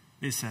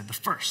 They said, "The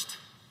first."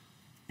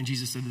 And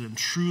Jesus said to them,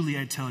 "Truly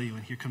I tell you,"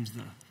 and here comes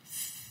the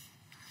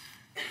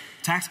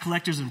tax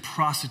collectors and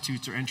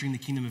prostitutes are entering the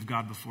kingdom of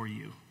God before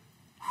you.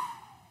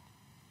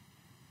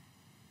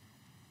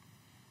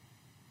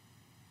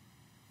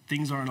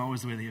 Things aren't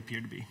always the way they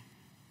appear to be.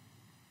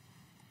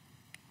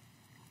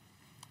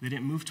 They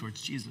didn't move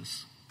towards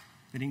Jesus.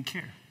 They didn't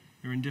care.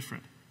 They were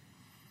indifferent.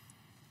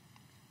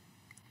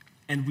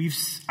 And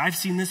I've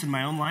seen this in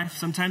my own life.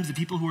 Sometimes the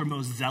people who are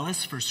most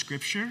zealous for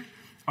Scripture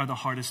are the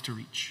hardest to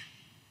reach.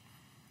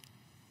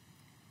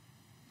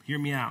 Hear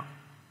me out.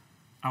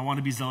 I want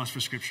to be zealous for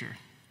Scripture.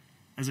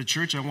 As a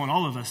church, I want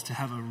all of us to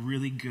have a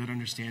really good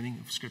understanding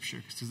of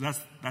Scripture, because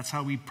that's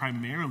how we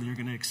primarily are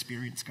going to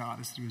experience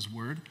God, is through His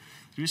Word,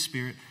 through His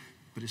Spirit,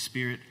 but His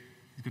Spirit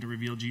is going to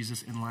reveal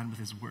Jesus in line with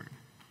His Word.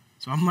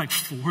 So I'm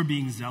for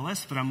being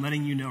zealous, but I'm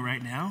letting you know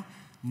right now,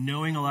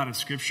 knowing a lot of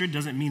Scripture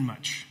doesn't mean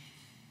much.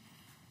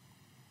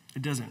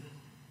 It doesn't.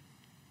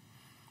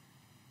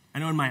 I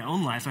know in my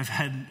own life, I've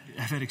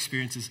had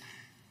experiences.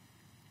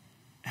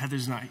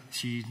 Heather's not,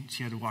 she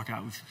had to walk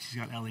out, she's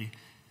got Ellie.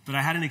 But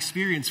I had an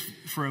experience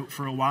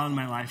for a while in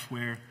my life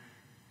where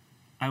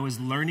I was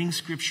learning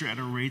Scripture at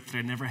a rate that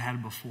I never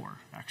had before,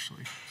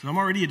 actually. So I'm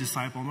already a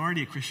disciple. I'm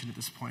already a Christian at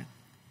this point.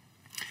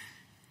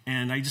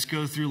 And I just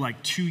go through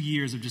 2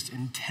 years of just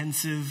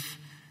intensive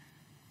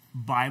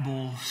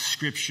Bible,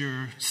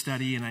 Scripture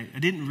study. And I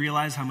didn't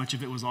realize how much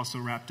of it was also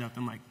wrapped up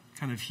in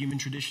kind of human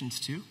traditions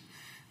too.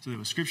 So there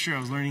was Scripture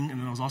I was learning, and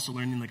then I was also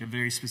learning a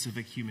very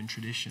specific human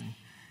tradition.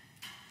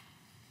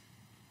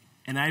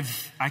 And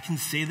I can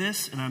say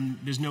this, and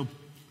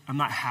I'm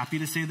not happy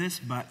to say this,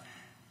 but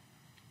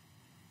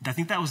I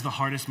think that was the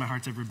hardest my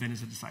heart's ever been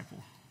as a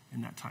disciple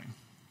in that time.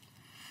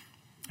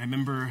 I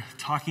remember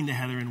talking to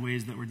Heather in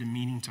ways that were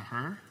demeaning to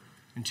her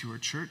and to her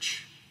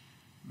church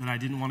that I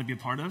didn't want to be a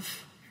part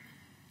of.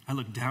 I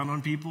looked down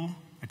on people.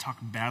 I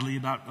talked badly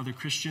about other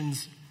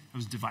Christians. I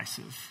was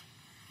divisive.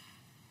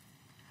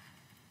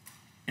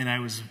 And I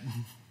was,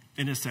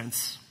 in a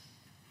sense,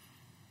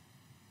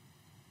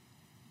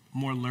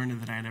 more learned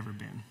than I had ever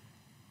been.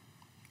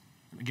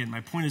 Again,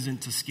 my point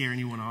isn't to scare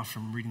anyone off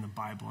from reading the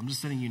Bible. I'm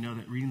just letting you know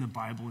that reading the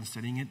Bible and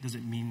studying it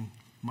doesn't mean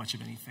much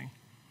of anything,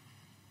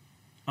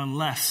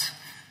 unless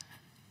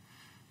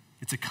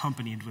it's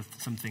accompanied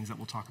with some things that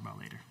we'll talk about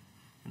later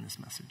in this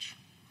message.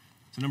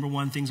 So number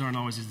one, things aren't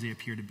always as they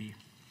appear to be.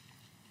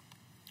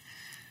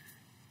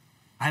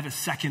 I have a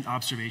second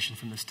observation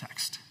from this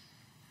text.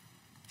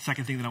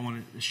 Second thing that I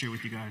want to share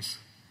with you guys.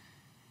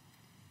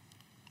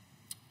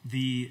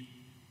 The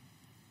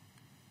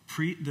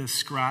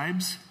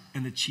scribes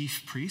and the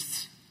chief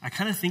priests, I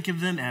kind of think of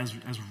them as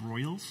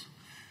royals,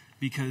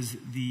 because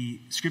the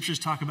scriptures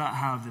talk about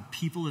how the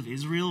people of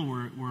Israel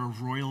were a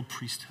royal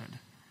priesthood,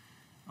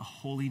 a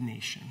holy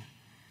nation.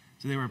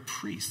 So they were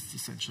priests,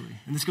 essentially.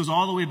 And this goes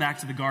all the way back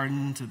to the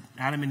garden, to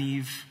Adam and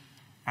Eve.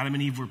 Adam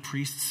and Eve were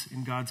priests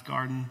in God's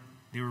garden.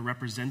 They were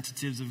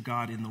representatives of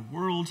God in the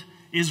world.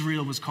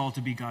 Israel was called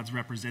to be God's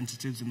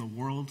representatives in the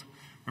world,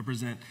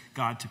 represent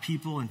God to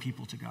people and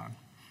people to God.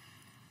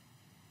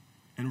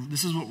 And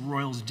this is what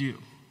royals do.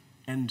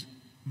 And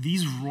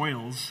these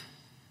royals,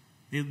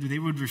 they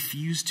would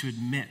refuse to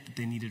admit that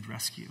they needed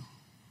rescue.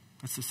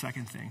 That's the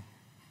second thing.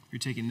 You're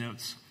taking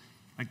notes.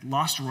 Like,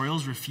 lost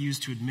royals refuse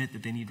to admit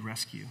that they need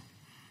rescue.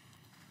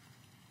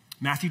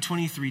 Matthew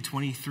 23,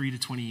 23 to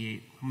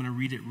 28. I'm going to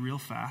read it real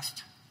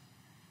fast.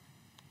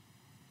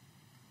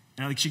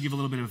 And I should give a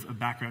little bit of a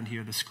background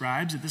here. The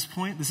scribes at this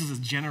point, this is a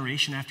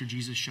generation after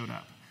Jesus showed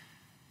up.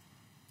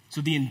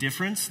 So the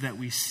indifference that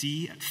we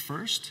see at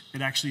first,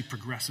 it actually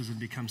progresses and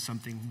becomes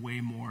something way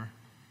more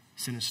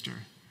sinister.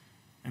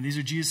 And these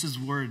are Jesus'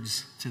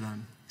 words to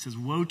them. He says,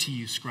 "Woe to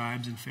you,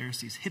 scribes and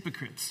Pharisees,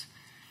 hypocrites!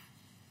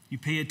 You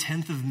pay a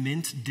tenth of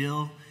mint,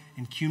 dill,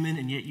 and cumin,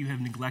 and yet you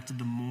have neglected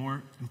the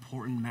more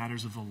important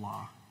matters of the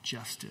law: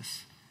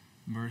 justice,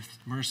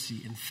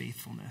 mercy, and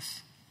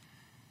faithfulness.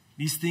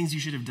 These things you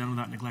should have done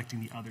without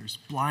neglecting the others.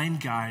 Blind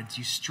guides,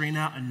 you strain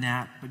out a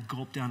gnat but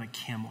gulp down a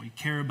camel. You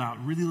care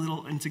about really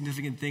little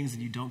insignificant things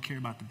and you don't care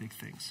about the big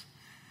things."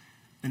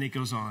 Then it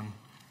goes on.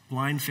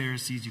 Blind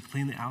Pharisees, you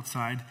clean the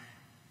outside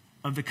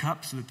of the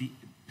cup so that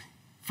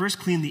first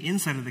clean the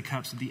inside of the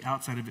cup so the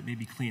outside of it may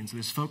be clean. So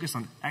there's focus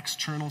on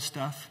external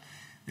stuff.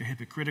 They're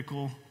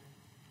hypocritical.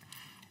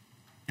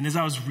 And as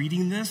I was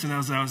reading this and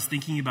as I was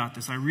thinking about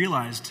this, I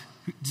realized,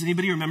 does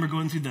anybody remember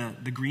going through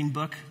the Green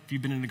Book? If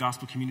you've been in the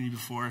gospel community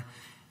before,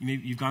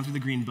 you've gone through the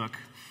Green Book.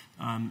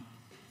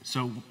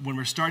 So when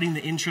we're starting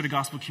the intro to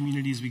gospel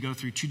communities, we go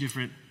through two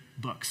different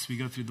books. We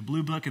go through the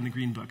Blue Book and the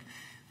Green Book.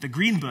 The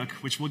Green Book,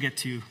 which we'll get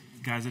to,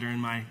 guys that are in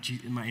my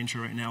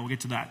intro right now, we'll get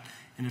to that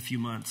in a few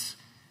months,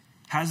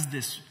 has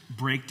this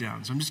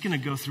breakdown. So I'm just going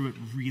to go through it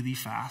really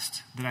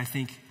fast. That I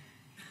think,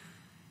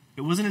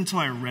 it wasn't until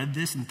I read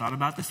this and thought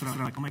about this that I was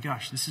like, oh my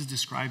gosh, this is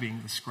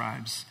describing the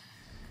scribes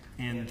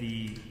and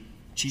the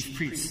chief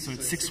priests. So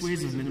it's 6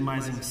 ways of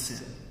minimizing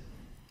sin.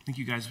 I think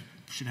you guys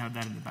should have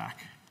that in the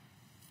back.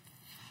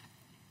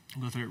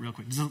 I'll go through it real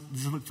quick. Does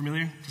it look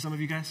familiar to some of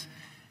you guys?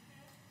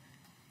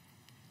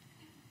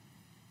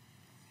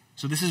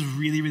 So this is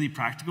really, really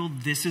practical.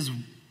 This is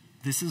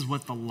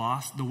what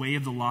the way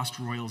of the lost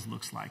royals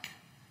looks like.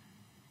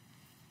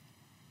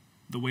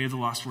 The way of the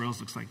lost royals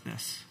looks like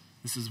this.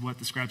 This is what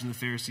the scribes and the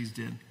Pharisees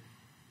did.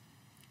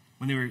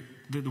 When they were,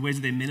 the ways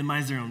that they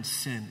minimized their own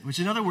sin, which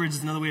in other words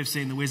is another way of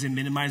saying the ways they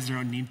minimized their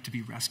own need to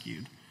be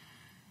rescued,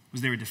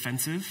 was they were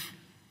defensive,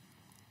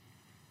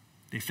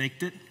 they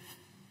faked it,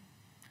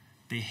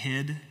 they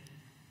hid,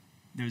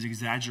 there was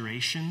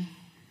exaggeration.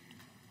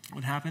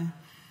 What happened?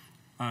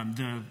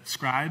 The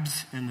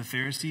scribes and the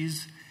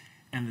Pharisees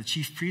and the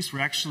chief priests were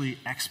actually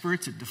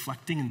experts at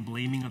deflecting and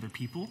blaming other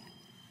people.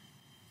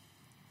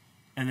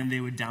 And then they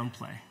would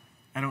downplay.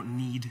 I don't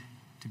need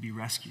to be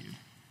rescued.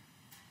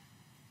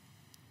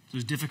 So it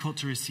was difficult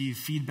to receive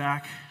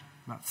feedback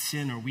about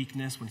sin or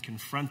weakness when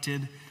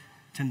confronted,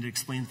 tend to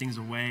explain things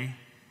away,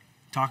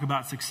 talk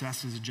about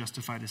successes and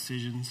justify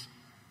decisions.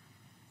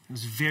 It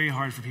was very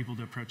hard for people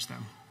to approach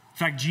them. In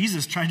fact,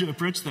 Jesus tried to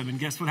approach them, and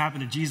guess what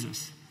happened to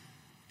Jesus?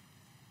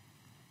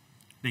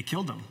 They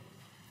killed him.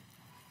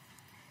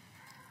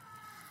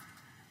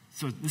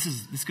 So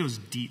this goes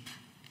deep.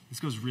 This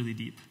goes really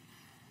deep.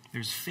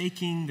 There's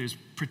faking, there's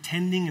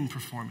pretending and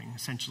performing,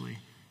 essentially,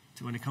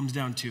 to when it comes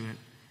down to it.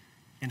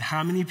 And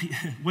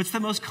what's the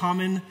most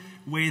common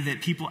way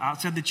that people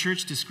outside the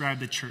church describe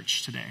the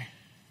church today?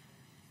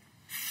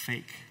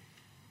 Fake.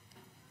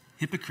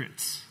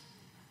 Hypocrites.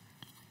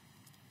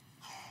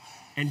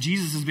 And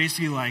Jesus is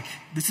basically like,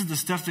 this is the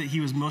stuff that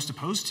he was most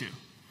opposed to.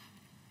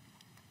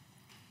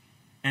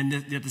 And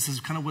that this is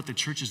kind of what the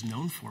church is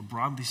known for,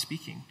 broadly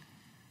speaking.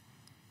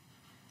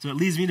 So it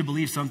leads me to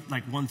believe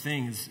one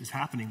thing is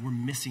happening. We're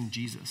missing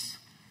Jesus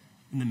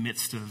in the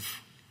midst of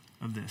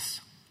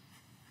this.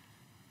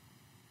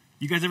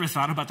 You guys ever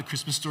thought about the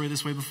Christmas story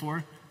this way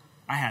before?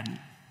 I hadn't.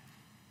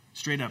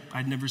 Straight up,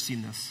 I'd never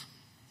seen this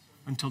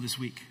until this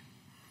week.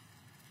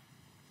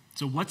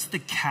 So what's the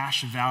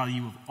cash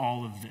value of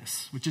all of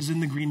this, which is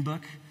in the Green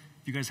Book?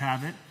 If you guys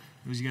have it,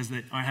 those of you guys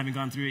that haven't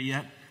gone through it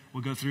yet,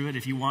 we'll go through it.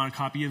 If you want a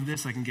copy of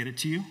this, I can get it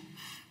to you.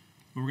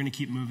 But we're going to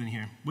keep moving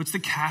here. What's the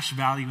cash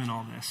value in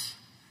all this?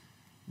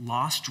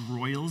 Lost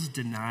royals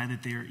deny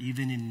that they are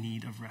even in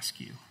need of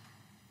rescue.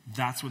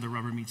 That's where the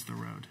rubber meets the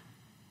road.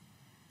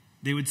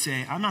 They would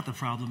say, I'm not the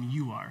problem,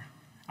 you are.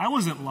 I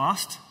wasn't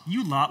lost,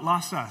 you lot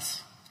lost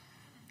us.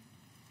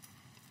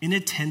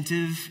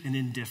 Inattentive and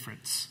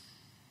indifference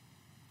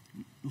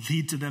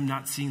lead to them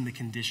not seeing the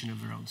condition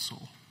of their own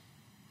soul.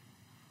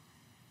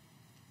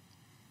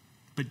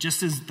 But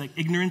just as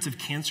ignorance of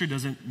cancer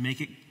doesn't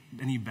make it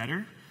any better,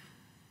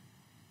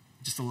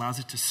 it just allows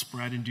it to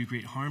spread and do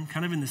great harm,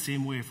 kind of in the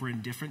same way, if we're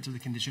indifferent to the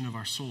condition of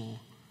our soul,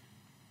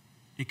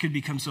 it could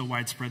become so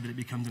widespread that it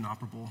becomes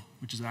inoperable,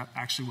 which is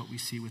actually what we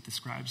see with the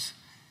scribes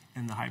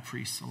and the high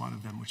priests, a lot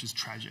of them, which is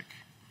tragic.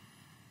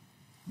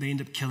 They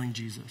end up killing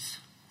Jesus.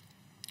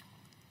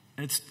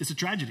 It's a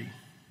tragedy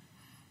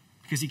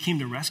because he came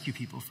to rescue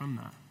people from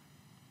that.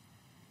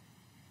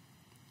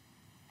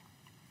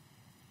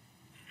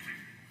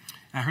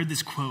 I heard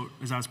this quote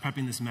as I was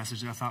prepping this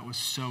message that I thought was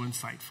so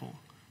insightful.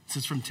 This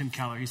is from Tim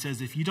Keller. He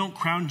says, if you don't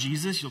crown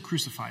Jesus, you'll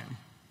crucify him.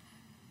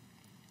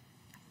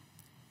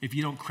 If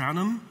you don't crown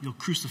him, you'll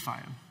crucify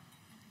him.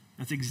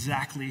 That's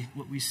exactly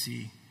what we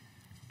see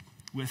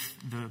with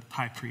the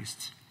high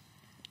priests.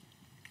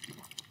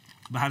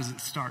 But how does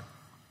it start?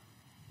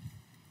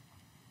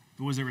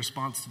 What was their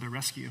response to their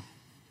rescue?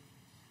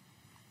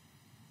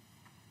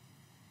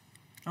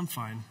 I'm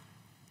fine.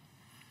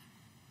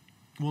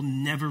 We'll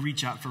never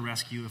reach out for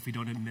rescue if we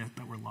don't admit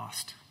that we're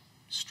lost.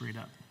 Straight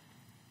up.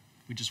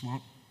 We just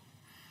won't.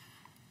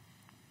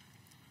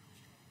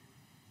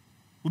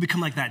 We'll become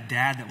like that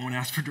dad that won't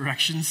ask for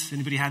directions.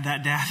 Anybody had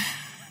that dad?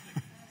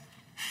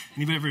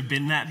 Anybody ever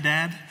been that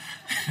dad?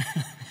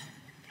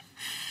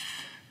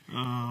 Oh,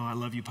 I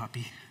love you,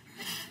 puppy.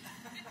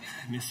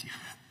 I miss you.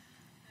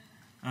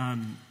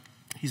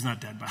 He's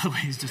not dead, by the way.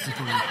 He's just in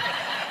Puerto Rico.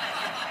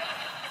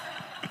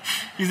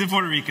 He's in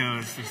Puerto Rico.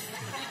 It's just...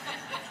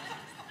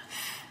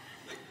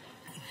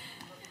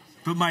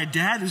 But my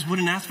dad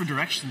wouldn't ask for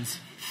directions.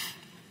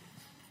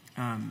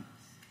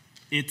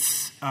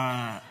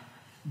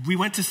 We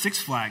went to Six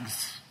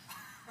Flags.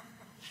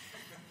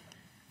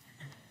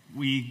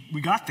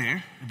 We got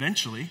there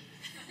eventually.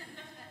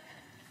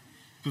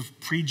 With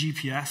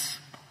pre-GPS.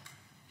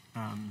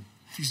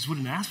 He just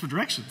wouldn't ask for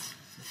directions.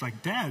 It's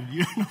like, Dad,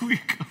 you don't know where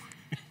you're going.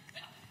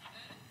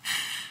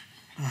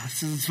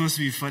 This isn't supposed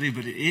to be funny,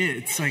 but it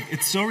is.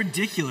 It's so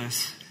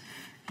ridiculous.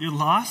 You're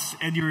lost,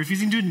 and you're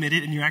refusing to admit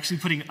it, and you're actually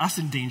putting us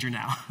in danger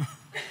now.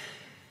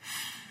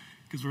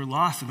 Because we're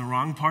lost in the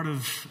wrong part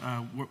of,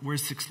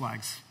 where's Six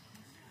Flags?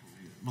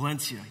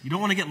 Valencia. You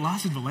don't want to get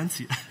lost in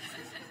Valencia.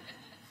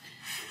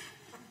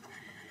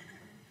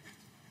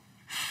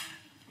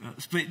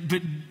 But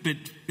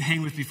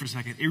hang with me for a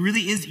second. It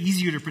really is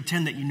easier to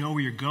pretend that you know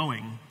where you're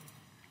going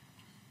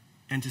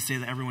and to say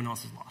that everyone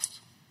else is lost.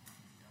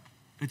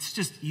 It's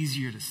just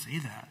easier to say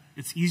that.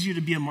 It's easier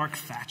to be a Mark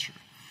Thatcher.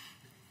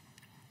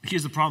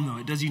 Here's the problem, though.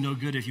 It does you no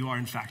good if you are,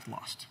 in fact,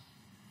 lost.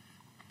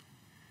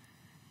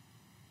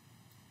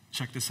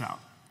 Check this out.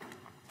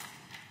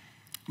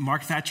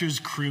 Mark Thatcher's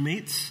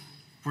crewmates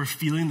were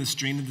feeling the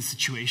strain of the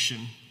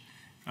situation.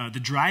 The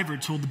driver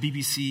told the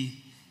BBC,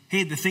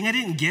 hey, the thing I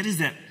didn't get is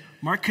that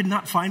Mark could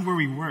not find where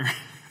we were.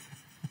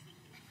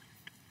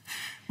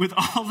 With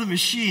all the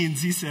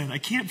machines, he said, I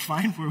can't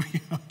find where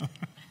we are.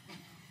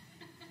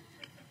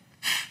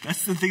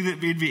 That's the thing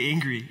that made me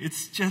angry.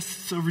 It's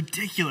just so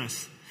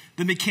ridiculous.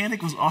 The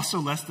mechanic was also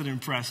less than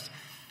impressed.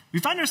 We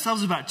found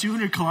ourselves about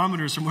 200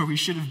 kilometers from where we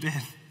should have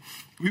been.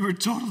 We were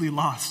totally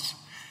lost.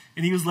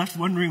 And he was left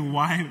wondering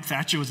why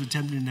Thatcher was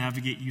attempting to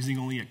navigate using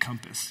only a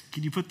compass.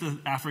 Can you put the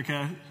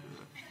Africa?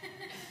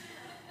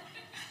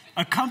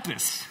 A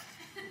compass.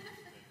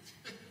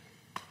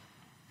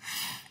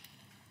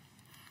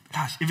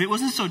 Gosh, if it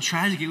wasn't so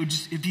tragic,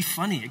 it'd be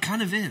funny. It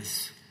kind of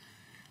is.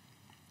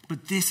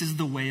 But this is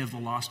the way of the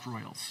lost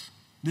royals.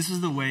 This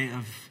is the way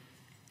of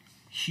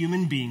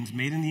human beings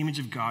made in the image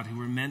of God who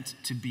were meant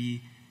to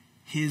be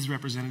his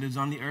representatives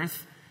on the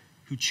earth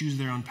who choose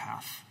their own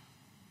path.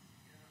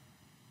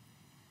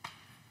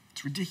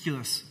 It's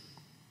ridiculous,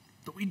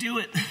 but we do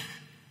it.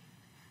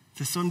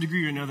 To some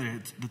degree or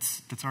another,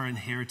 that's our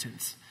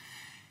inheritance.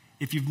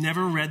 If you've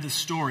never read the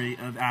story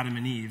of Adam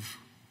and Eve,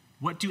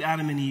 what do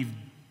Adam and Eve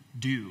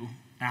do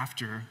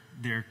after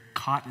they're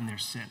caught in their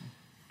sin?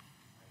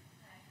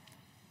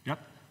 Yep.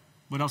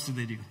 What else did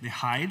they do? They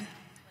hide,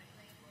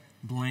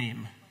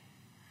 blame.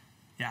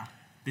 Yeah,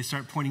 they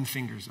start pointing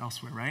fingers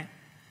elsewhere, right?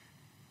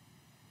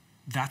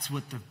 That's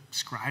what the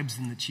scribes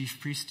and the chief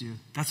priests do.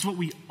 That's what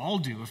we all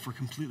do if we're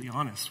completely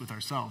honest with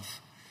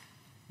ourselves.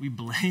 We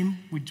blame,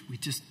 we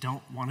just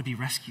don't want to be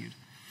rescued.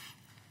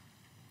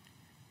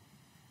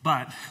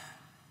 But,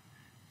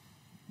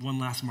 one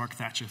last Mark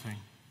Thatcher thing.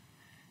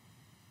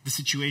 The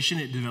situation,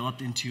 it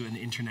developed into an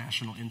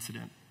international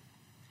incident.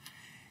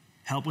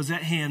 Help was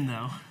at hand,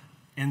 though,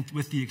 and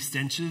with the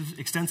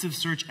extensive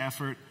search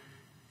effort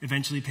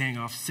eventually paying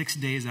off 6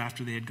 days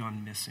after they had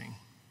gone missing.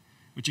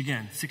 Which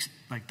again,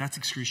 that's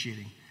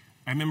excruciating.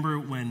 I remember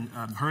when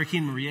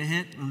Hurricane Maria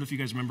hit. I don't know if you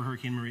guys remember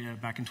Hurricane Maria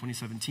back in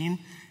 2017.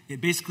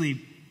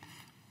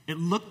 It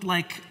looked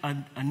like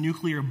a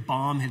nuclear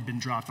bomb had been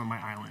dropped on my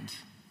island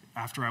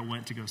after I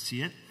went to go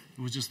see it.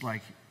 It was just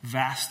like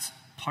vast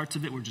parts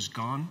of it were just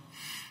gone.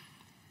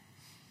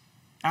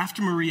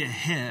 After Maria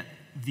hit,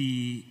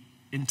 the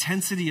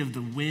intensity of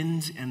the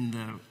wind and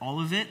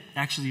all of it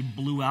actually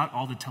blew out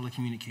all the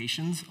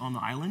telecommunications on the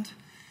island.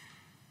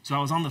 So I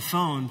was on the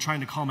phone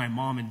trying to call my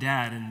mom and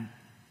dad, and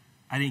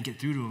I didn't get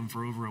through to them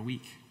for over a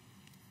week.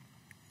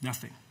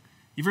 Nothing.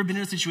 You ever been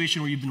in a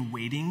situation where you've been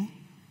waiting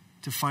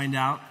to find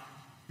out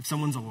if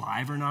someone's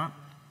alive or not,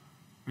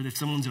 or if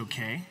someone's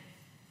okay?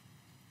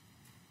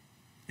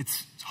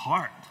 It's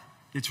hard.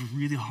 It's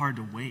really hard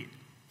to wait.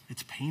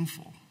 It's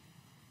painful.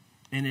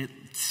 And it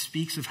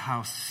speaks of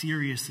how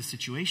serious the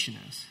situation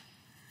is.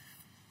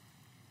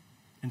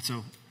 And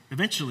so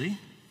eventually,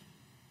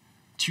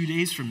 2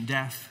 days from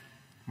death,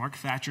 Mark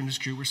Thatcher and his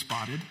crew were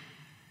spotted.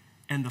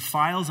 And the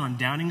files on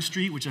Downing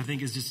Street, which I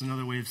think is just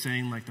another way of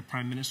saying like the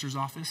Prime Minister's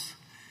office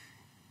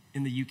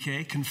in the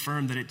UK,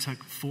 confirmed that it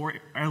took 4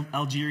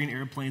 Algerian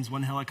airplanes,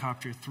 1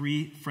 helicopter,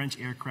 3 French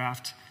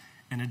aircraft,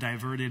 and a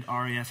diverted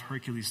RAF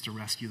Hercules to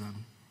rescue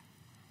them.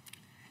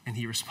 And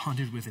he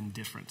responded with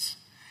indifference.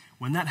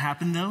 When that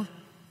happened, though,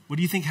 what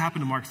do you think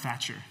happened to Mark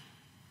Thatcher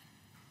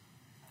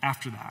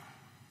after that?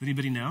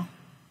 Anybody know?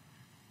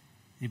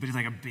 Anybody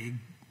like a big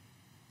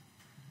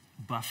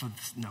buff of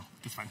this? No,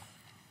 that's fine.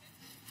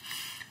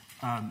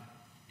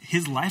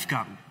 His life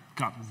got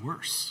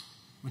worse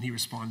when he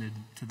responded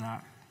to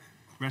that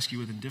rescue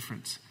with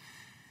indifference.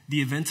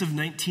 The events of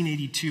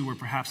 1982 were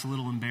perhaps a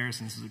little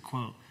embarrassing, this is a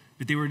quote,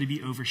 but they were to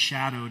be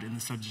overshadowed in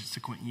the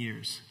subsequent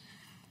years.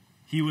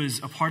 He was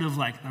a part of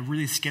like a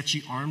really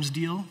sketchy arms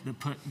deal that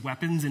put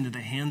weapons into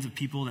the hands of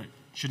people that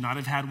should not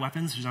have had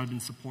weapons, should not have been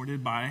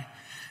supported by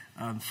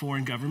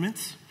foreign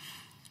governments.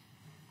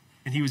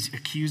 And he was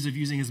accused of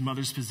using his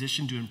mother's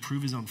position to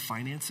improve his own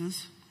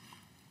finances.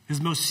 His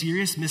most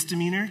serious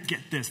misdemeanor,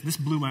 get this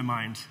blew my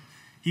mind.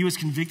 He was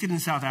convicted in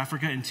South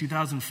Africa in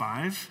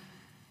 2005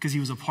 because he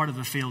was a part of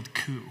a failed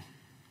coup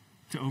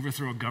to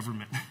overthrow a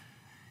government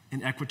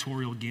in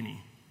Equatorial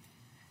Guinea.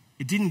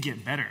 It didn't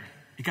get better,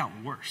 it got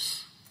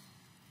worse.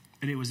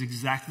 And it was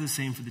exactly the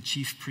same for the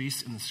chief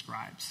priests and the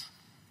scribes.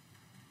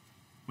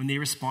 When they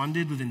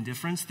responded with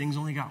indifference, things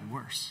only got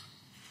worse.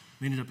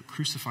 They ended up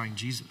crucifying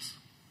Jesus.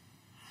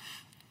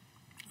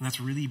 And that's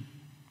really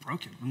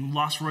broken. When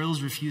lost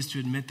royals refuse to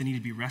admit they need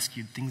to be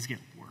rescued, things get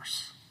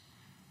worse.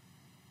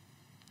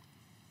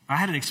 I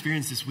had an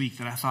experience this week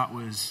that I thought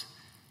was,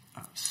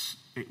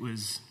 it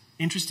was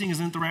interesting,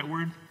 isn't the right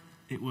word?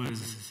 It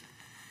was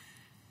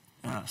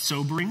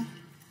sobering.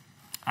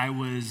 I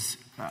was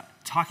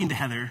talking to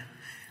Heather,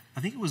 I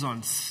think it was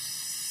on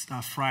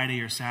Friday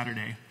or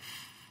Saturday,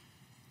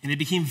 and it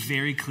became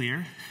very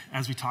clear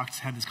as we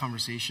had this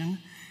conversation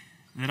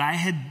that I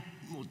had,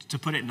 to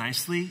put it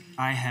nicely,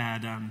 I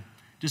had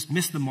just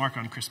missed the mark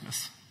on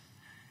Christmas.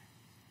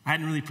 I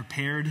hadn't really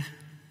prepared.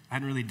 I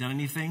hadn't really done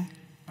anything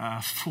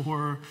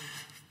for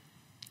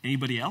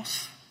anybody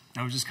else.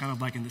 I was just kind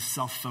of like in this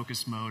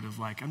self-focused mode of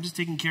like, I'm just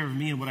taking care of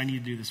me and what I need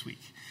to do this week.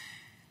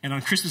 And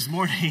on Christmas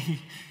morning,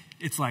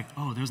 it's like,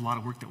 oh, there's a lot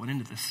of work that went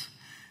into this.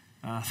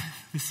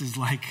 This is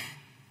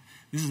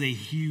a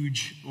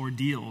huge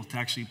ordeal to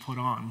actually put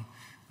on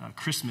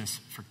Christmas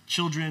for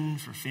children,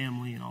 for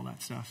family, and all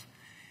that stuff.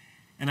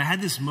 And I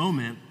had this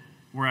moment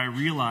where I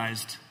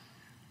realized,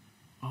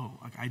 oh,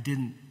 like I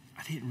didn't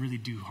really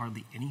do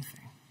hardly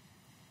anything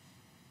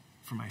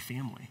for my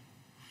family.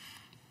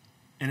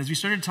 And as we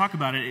started to talk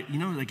about it,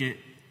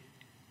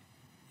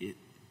 it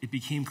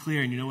became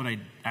clear. And you know what I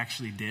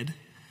actually did?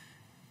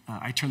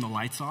 I turned the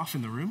lights off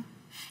in the room.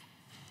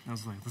 I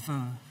was like,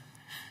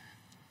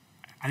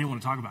 I didn't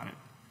want to talk about it.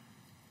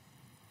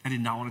 I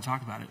did not want to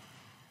talk about it.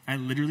 I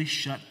literally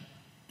shut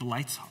the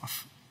lights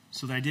off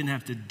so that I didn't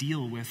have to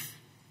deal with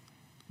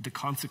the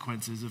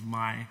consequences of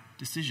my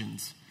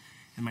decisions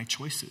and my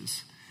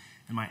choices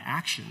and my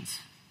actions.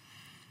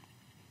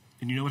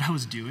 And you know what I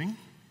was doing?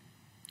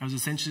 I was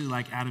essentially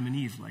like Adam and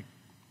Eve, like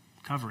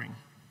covering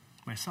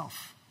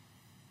myself.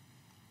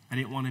 I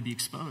didn't want to be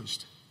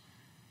exposed.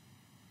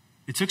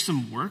 It took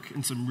some work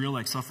and some real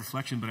like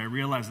self-reflection, but I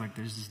realized like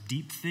there's this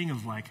deep thing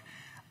of like,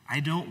 I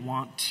don't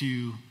want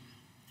to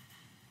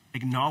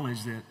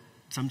acknowledge that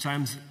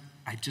sometimes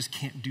I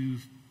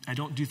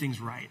don't do things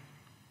right.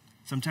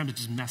 Sometimes I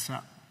just mess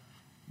up.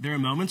 There are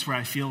moments where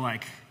I feel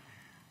like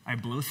I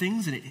blow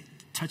things and it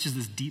touches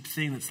this deep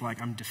thing that's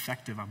like, I'm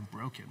defective, I'm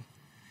broken.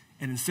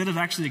 And instead of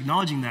actually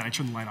acknowledging that, I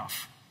turned the light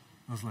off.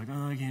 I was like,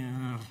 oh, I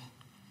can't,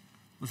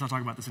 let's not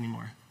talk about this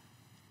anymore.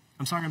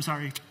 I'm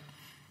sorry.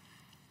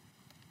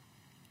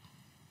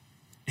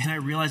 And I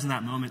realized in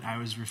that moment, I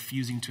was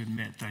refusing to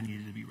admit that I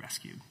needed to be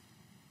rescued.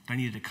 That I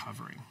needed a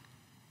covering.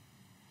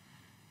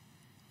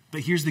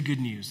 But here's the good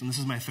news, and this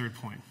is my third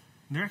point.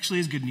 There actually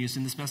is good news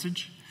in this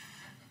message.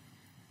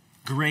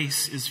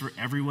 Grace is for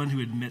everyone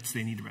who admits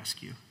they need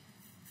rescue.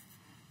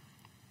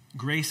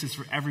 Grace is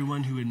for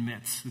everyone who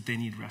admits that they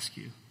need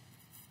rescue.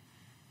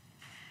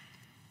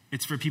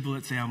 It's for people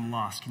that say, I'm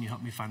lost. Can you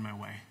help me find my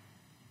way?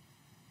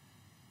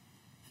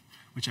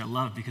 Which I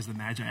love because the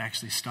Magi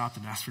actually stopped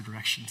and asked for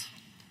directions.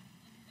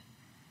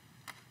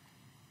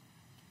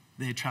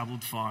 They had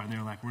traveled far, and they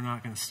were like, we're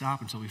not going to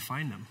stop until we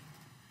find him.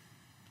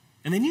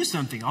 And they knew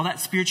something. All that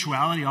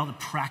spirituality, all the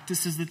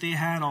practices that they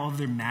had, all of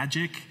their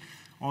magic,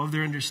 all of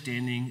their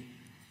understanding,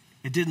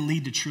 it didn't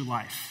lead to true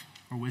life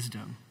or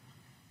wisdom.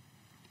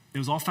 It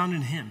was all found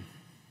in him.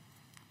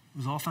 It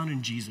was all found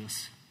in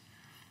Jesus.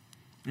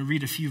 I'm going to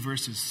read a few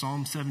verses.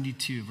 Psalm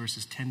 72,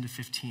 verses 10 to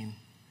 15.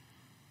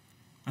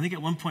 I think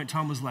at one point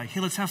Tom was like, hey,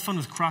 let's have fun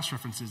with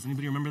cross-references.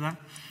 Anybody remember that?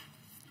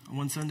 On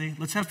one Sunday?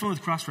 Let's have fun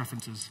with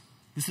cross-references.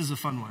 This is a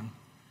fun one.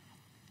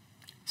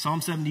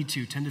 Psalm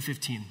 72, 10 to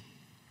 15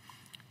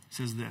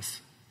 says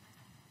this.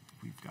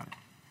 We've got it.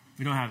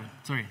 We don't have it.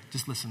 Sorry,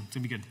 just listen. It's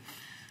going to be good.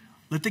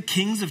 Let the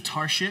kings of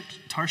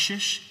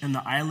Tarshish and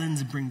the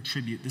islands bring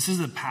tribute. This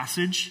is a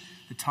passage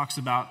that talks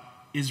about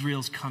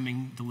Israel's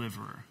coming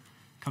deliverer,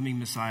 coming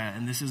Messiah.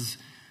 And this is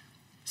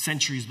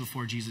centuries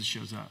before Jesus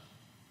shows up.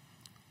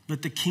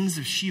 Let the kings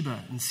of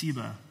Sheba and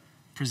Seba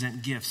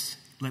present gifts.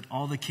 Let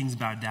all the kings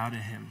bow down to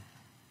him.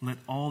 Let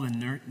all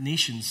the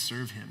nations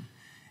serve him.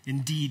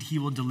 Indeed, he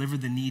will deliver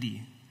the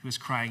needy who is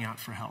crying out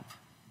for help,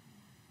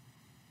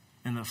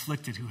 and the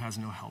afflicted who has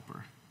no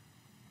helper.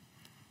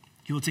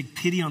 He will take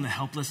pity on the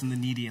helpless and the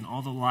needy, and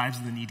all the lives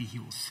of the needy he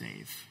will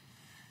save.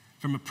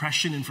 From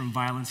oppression and from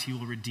violence he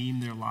will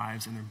redeem their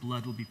lives, and their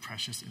blood will be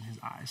precious in his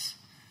eyes.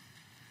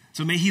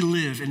 So may he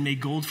live, and may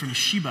gold from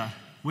Sheba.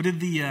 What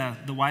did the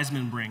wise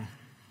men bring?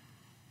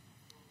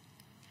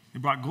 They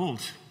brought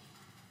gold.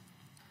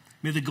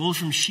 May the gold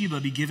from Sheba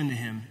be given to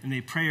him, and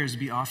may prayers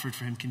be offered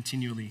for him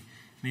continually.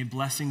 May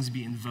blessings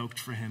be invoked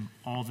for him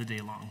all the day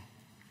long.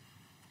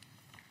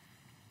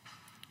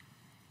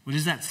 What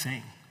is that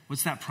saying?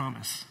 What's that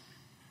promise?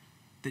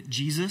 That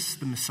Jesus,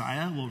 the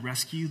Messiah, will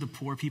rescue the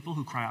poor people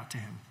who cry out to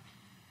him.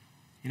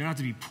 You don't have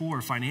to be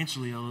poor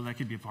financially, although that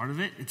could be a part of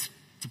it. It's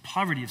a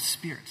poverty of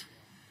spirit.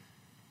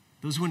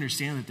 Those who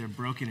understand that they're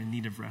broken and in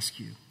need of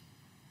rescue.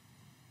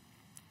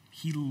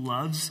 He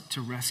loves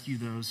to rescue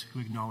those who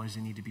acknowledge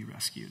they need to be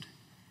rescued.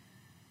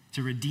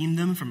 To redeem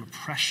them from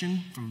oppression,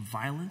 from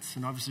violence.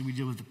 And obviously we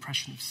deal with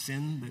oppression of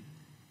sin that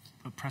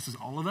oppresses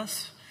all of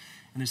us.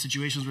 And there's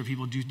situations where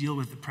people do deal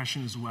with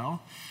oppression as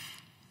well,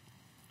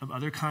 of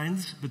other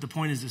kinds. But the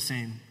point is the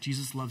same.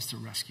 Jesus loves to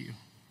rescue.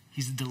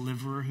 He's a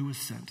deliverer who was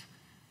sent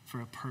for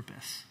a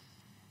purpose,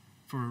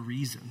 for a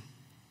reason.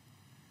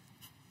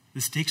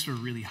 The stakes were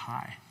really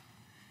high.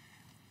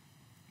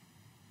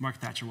 Mark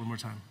Thatcher one more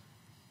time.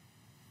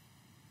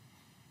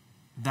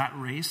 That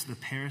race, the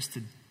Paris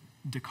to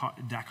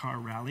Dakar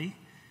rally,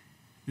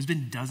 there's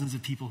been dozens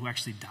of people who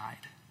actually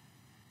died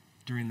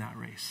during that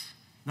race.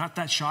 Not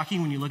that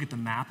shocking when you look at the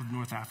map of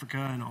North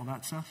Africa and all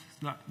that stuff.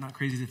 It's not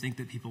crazy to think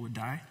that people would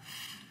die.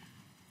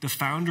 The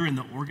founder and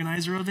the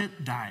organizer of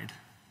it died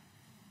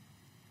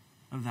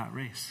of that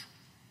race.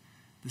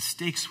 The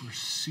stakes were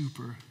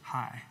super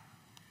high.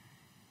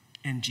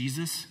 And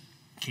Jesus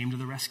came to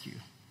the rescue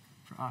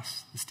for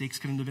us. The stakes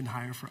couldn't have been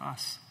higher for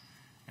us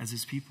as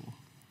his people.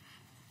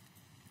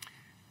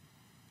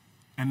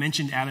 I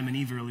mentioned Adam and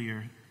Eve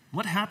earlier.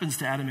 What happens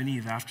to Adam and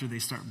Eve after they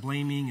start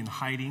blaming and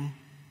hiding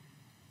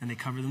and they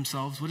cover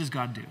themselves? What does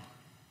God do?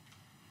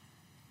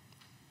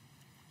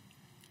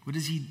 What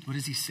does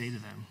he say to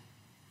them?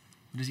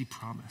 What does he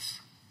promise?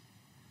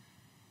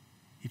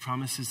 He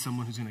promises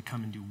someone who's going to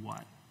come and do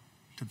what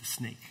to the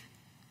snake?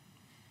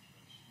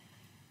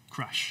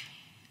 Crush.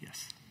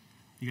 Yes.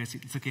 You guys,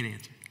 it's okay to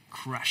answer.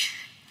 Crush.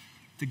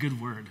 It's a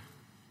good word.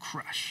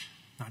 Crush.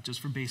 Not just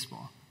for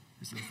baseball.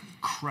 It's the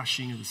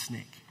crushing of the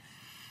snake.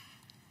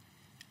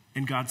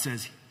 And God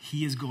says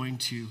he is going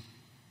to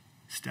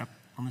step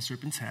on the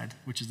serpent's head,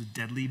 which is a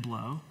deadly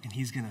blow, and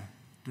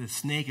the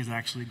snake is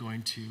actually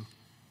going to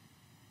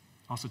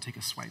also take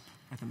a swipe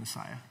at the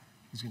Messiah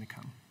who's going to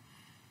come.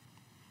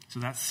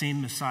 So that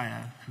same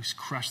Messiah who's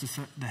crushed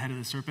the head of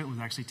the serpent was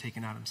actually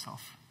taken out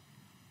himself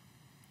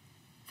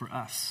for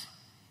us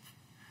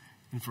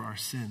and for our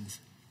sins.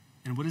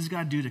 And what does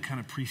God do to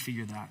kind of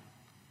prefigure that?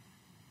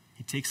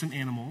 He takes some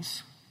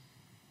animals,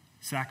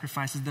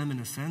 sacrifices them in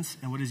a sense,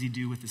 and what does he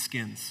do with the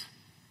skins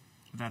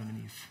of Adam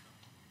and Eve?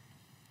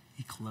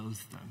 He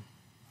clothes them.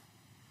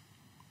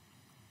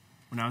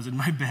 When I was in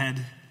my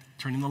bed,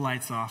 turning the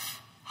lights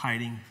off,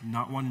 hiding,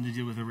 not wanting to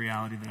deal with the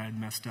reality that I had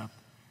messed up,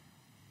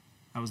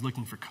 I was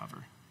looking for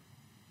cover.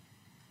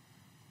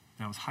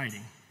 And I was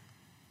hiding.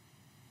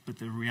 But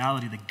the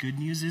reality, the good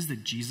news is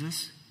that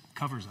Jesus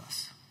covers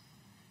us.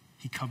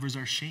 He covers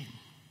our shame.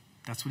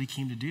 That's what he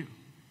came to do.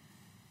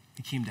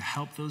 He came to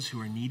help those who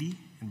are needy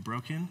and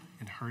broken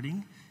and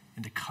hurting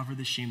and to cover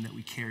the shame that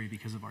we carry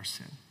because of our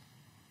sin.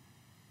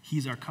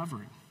 He's our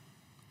covering.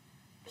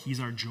 He's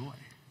our joy.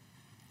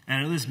 And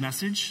I know this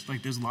message,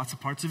 there's lots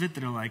of parts of it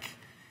that are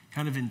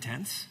kind of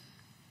intense.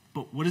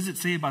 But what does it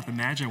say about the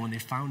Magi when they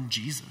found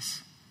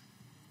Jesus?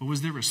 What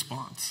was their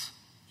response?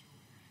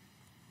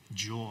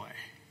 Joy.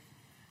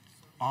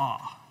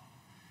 Awe.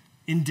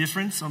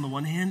 Indifference on the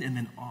one hand, and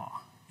then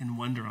awe and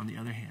wonder on the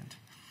other hand.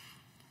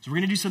 So we're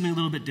going to do something a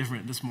little bit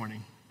different this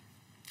morning.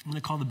 I'm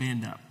going to call the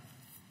band up.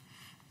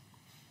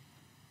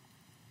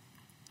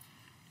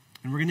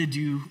 And we're going to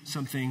do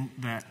something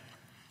that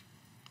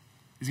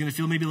is going to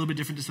feel maybe a little bit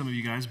different to some of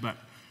you guys, but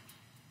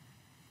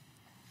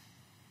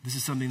this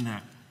is something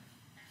that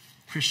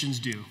Christians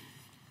do,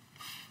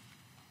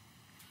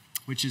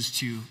 which is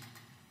to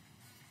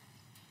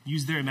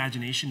use their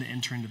imagination to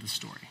enter into the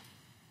story.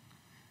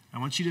 I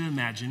want you to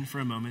imagine for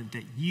a moment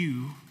that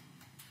you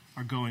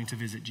are going to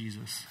visit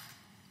Jesus,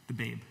 the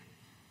babe.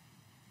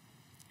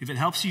 If it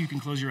helps you, you can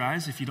close your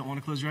eyes. If you don't want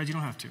to close your eyes, you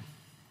don't have to.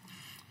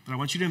 But I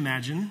want you to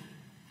imagine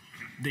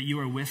that you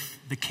are with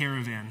the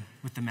caravan,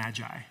 with the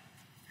Magi.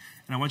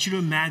 And I want you to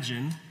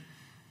imagine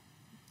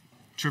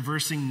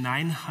traversing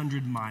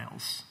 900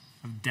 miles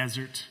of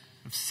desert,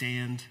 of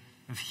sand,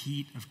 of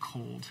heat, of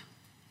cold.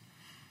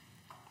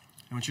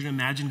 I want you to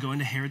imagine going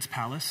to Herod's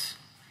palace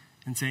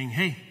and saying,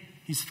 hey,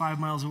 he's 5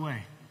 miles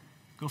away.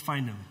 Go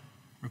find him.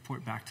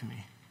 Report back to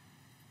me.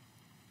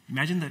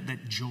 Imagine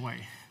that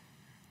joy,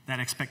 that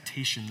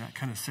expectation, that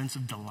kind of sense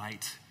of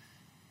delight.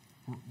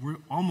 We're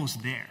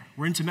almost there.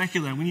 We're in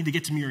Temecula and we need to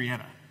get to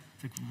Murrieta.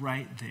 It's like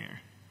right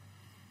there.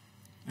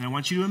 And I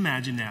want you to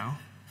imagine now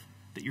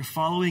that you're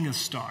following a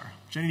star,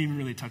 which I didn't even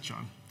really touch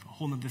on. A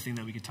whole other thing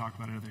that we could talk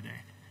about another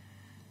day.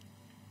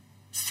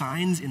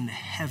 Signs in the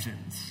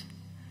heavens.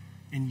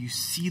 And you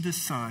see the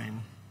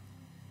sign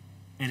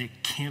and it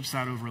camps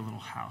out over a little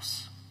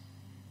house.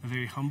 A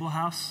very humble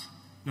house.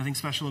 Nothing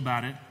special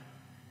about it.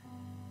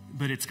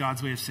 But it's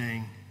God's way of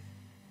saying,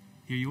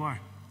 here you are.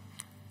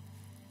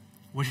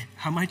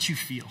 How might you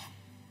feel?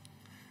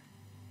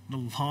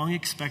 The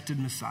long-expected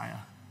Messiah,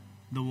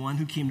 the one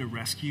who came to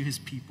rescue his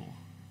people,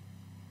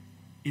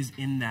 is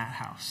in that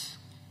house.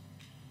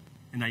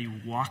 And now you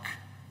walk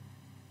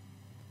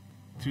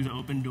through the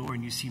open door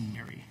and you see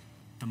Mary,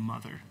 the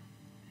mother,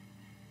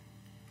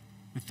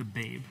 with the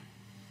babe.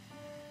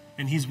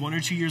 And he's 1 or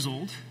 2 years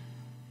old.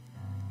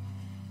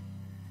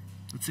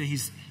 Let's say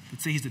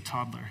he's a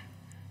toddler.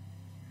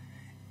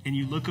 And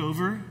you look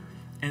over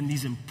and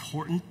these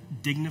important,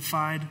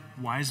 dignified,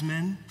 wise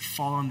men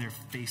fall on their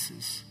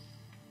faces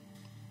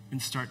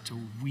and start to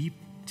weep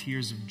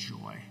tears of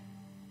joy.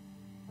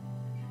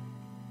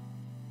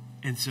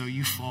 And so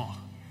you fall.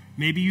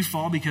 Maybe you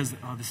fall because,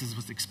 this is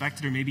what's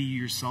expected, or maybe you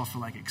yourself are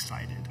like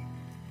excited.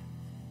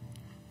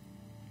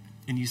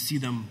 And you see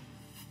them,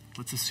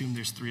 let's assume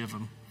there's 3 of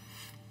them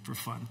for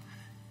fun.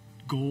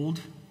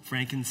 Gold,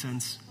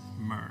 frankincense,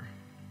 myrrh,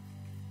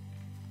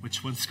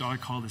 which one scholar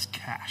called as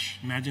cash.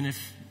 Imagine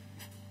if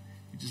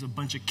just a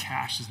bunch of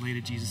cash is laid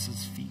at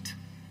Jesus' feet.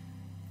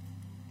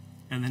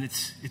 And then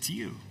it's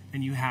you,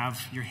 and you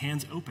have your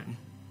hands open.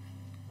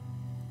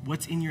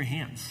 What's in your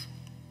hands?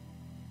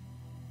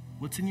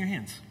 What's in your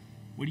hands?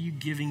 What are you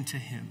giving to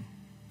him?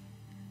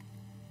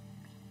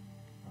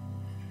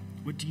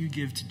 What do you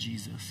give to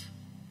Jesus?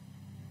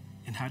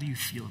 And how do you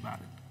feel about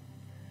it?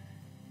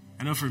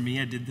 I know for me,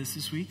 I did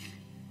this week,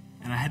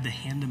 and I had to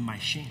hand him my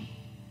shame.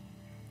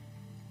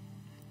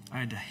 I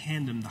had to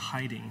hand him the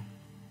hiding,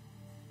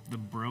 the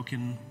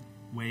broken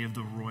way of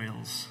the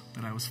royals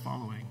that I was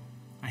following.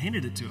 I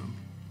handed it to him.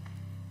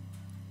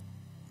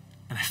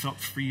 And I felt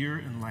freer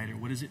and lighter.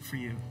 What is it for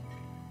you?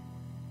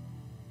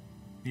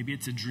 Maybe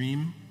it's a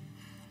dream.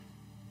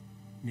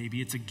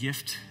 Maybe it's a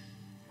gift.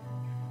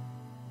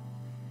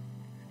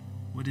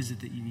 What is it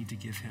that you need to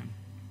give him?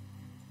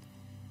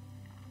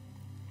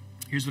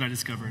 Here's what I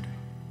discovered.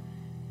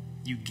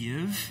 You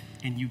give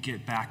and you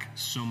get back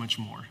so much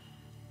more.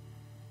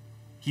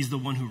 He's the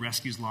one who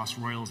rescues lost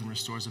royals and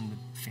restores them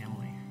to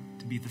family,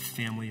 to be the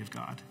family of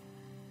God.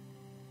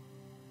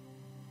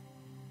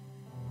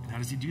 And how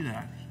does he do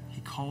that?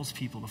 He calls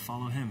people to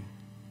follow him.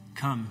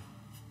 Come,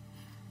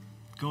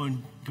 go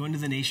into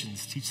the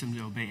nations, teach them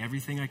to obey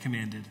everything I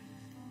commanded.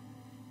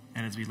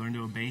 And as we learn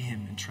to obey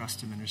him and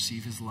trust him and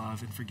receive his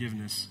love and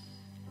forgiveness,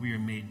 we are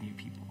made new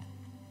people.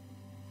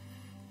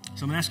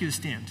 So I'm going to ask you to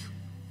stand.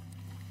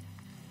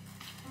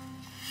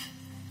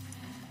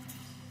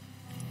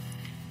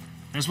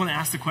 I just want to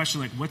ask the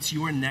question, what's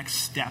your next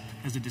step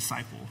as a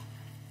disciple?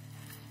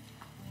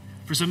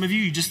 For some of you,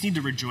 you just need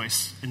to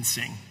rejoice and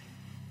sing.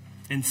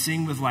 And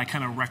sing with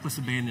kind of reckless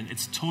abandon.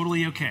 It's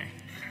totally okay.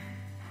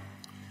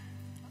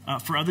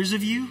 For others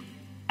of you,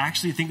 I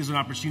actually think there's an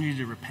opportunity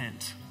to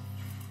repent.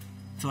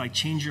 To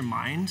change your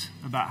mind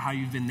about how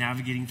you've been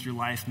navigating through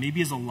life,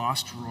 maybe as a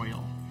lost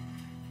royal.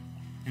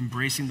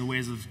 Embracing the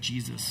ways of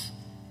Jesus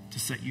to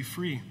set you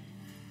free.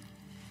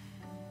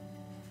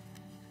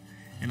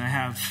 And I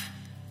have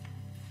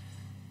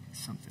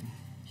something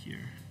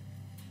here.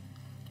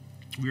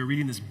 We were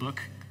reading this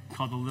book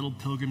called The Little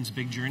Pilgrim's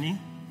Big Journey.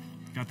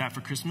 Got that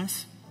for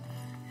Christmas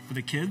for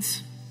the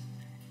kids.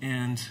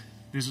 And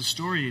there's a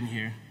story in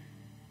here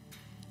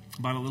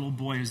about a little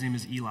boy whose name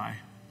is Eli.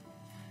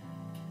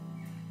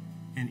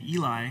 And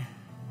Eli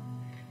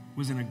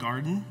was in a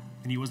garden,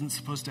 and he wasn't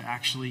supposed to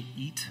actually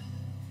eat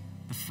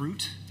the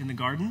fruit in the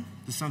garden.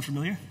 Does this sound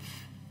familiar?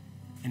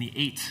 And he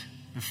ate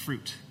the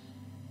fruit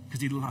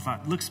because he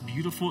thought, it looks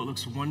beautiful, it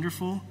looks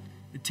wonderful,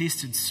 It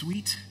tasted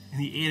sweet,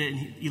 and he ate it,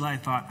 and Eli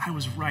thought, I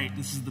was right.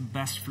 This is the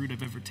best fruit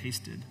I've ever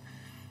tasted.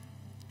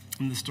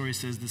 And the story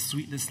says the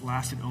sweetness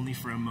lasted only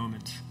for a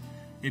moment.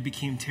 It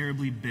became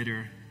terribly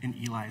bitter in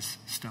Eli's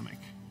stomach.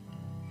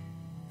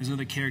 There's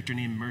another character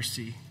named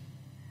Mercy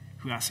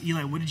who asks,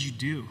 Eli, what did you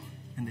do?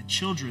 And the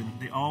children,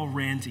 they all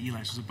ran to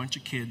Eli. So there's a bunch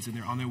of kids, and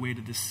they're on their way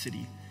to this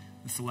city,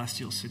 the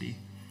celestial city.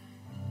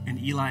 And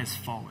Eli has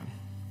fallen.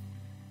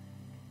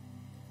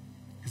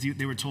 Because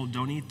they were told,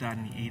 don't eat that,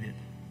 and he ate it.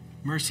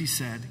 Mercy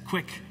said,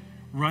 quick,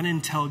 run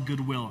and tell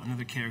Goodwill,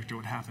 another character,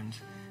 what happened.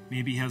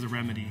 Maybe he has a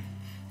remedy.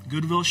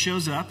 Goodwill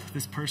shows up,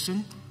 this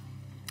person,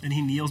 and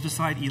he kneels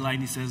beside Eli,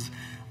 and he says,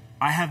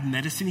 I have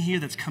medicine here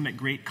that's come at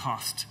great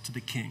cost to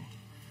the king.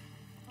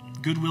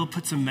 Goodwill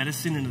put some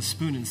medicine in a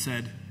spoon and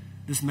said,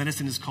 this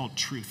medicine is called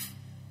truth.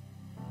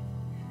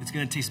 It's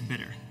going to taste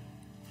bitter,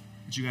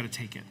 but you got to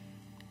take it.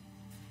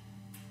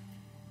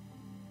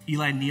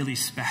 Eli nearly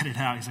spat it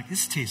out. He's like,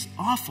 this tastes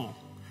awful.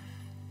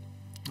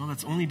 Well,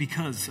 that's only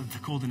because of the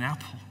golden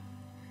apple.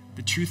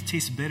 The truth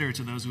tastes bitter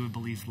to those who have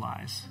believed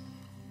lies.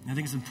 And I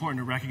think it's important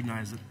to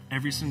recognize that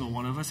every single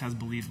one of us has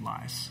believed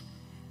lies.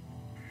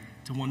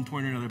 To one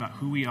point or another about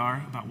who we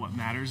are, about what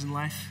matters in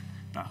life,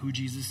 about who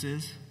Jesus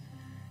is.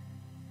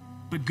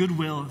 But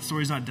Goodwill, the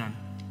story's not done.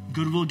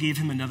 Goodwill gave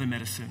him another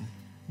medicine.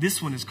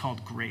 This one is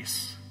called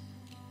grace.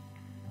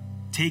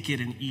 Take it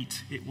and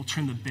eat. It will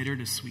turn the bitter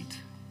to sweet.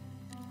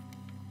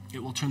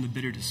 It will turn the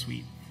bitter to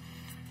sweet.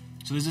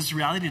 So there's this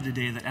reality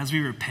today that as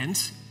we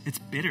repent, it's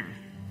bitter.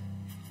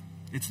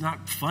 It's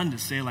not fun to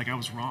say like I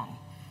was wrong.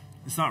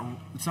 It's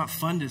not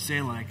fun to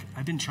say like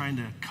I've been trying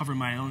to cover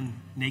my own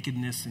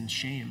nakedness and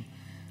shame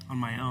on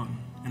my own,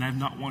 and I've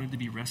not wanted to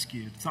be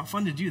rescued. It's not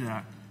fun to do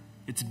that.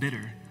 It's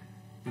bitter.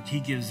 But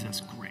he gives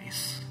us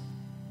grace,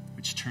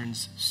 which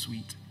turns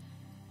sweet.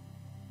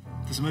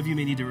 So some of you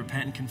may need to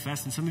repent and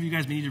confess, and some of you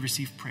guys may need to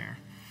receive prayer.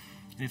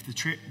 And if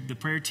the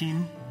prayer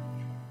team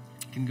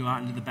can go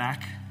out into the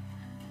back,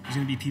 there's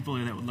going to be people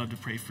there that would love to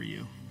pray for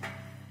you.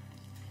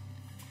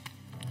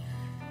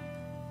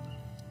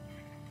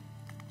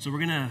 So we're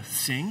going to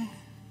sing.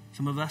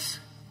 Some of us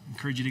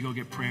encourage you to go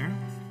get prayer.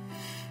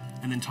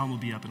 And then Tom will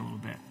be up in a little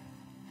bit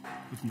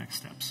with next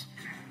steps.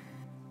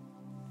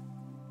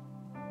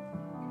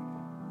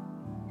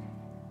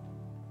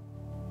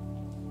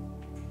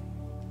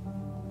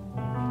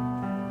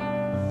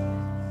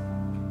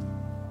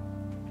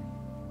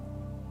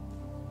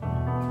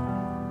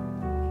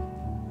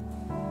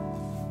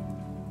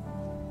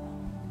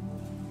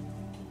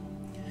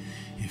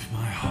 If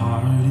my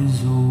heart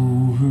is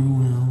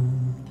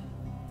overwhelmed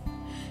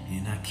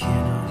and I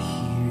cannot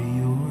hear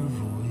your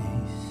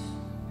voice,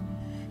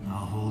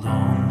 I'll hold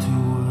on to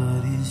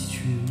what is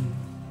true,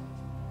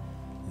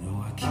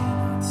 though I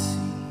cannot see.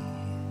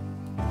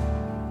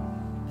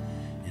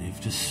 And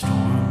if the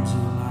storms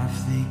of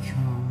life they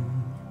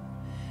come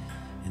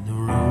and the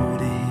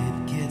road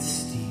ahead gets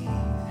steep,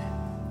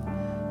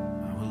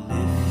 I will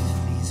lift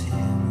these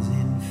hands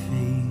in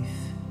faith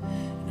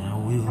and I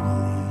will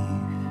believe.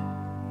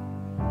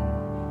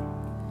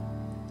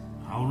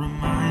 I'll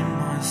remind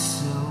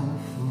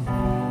myself of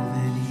all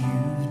that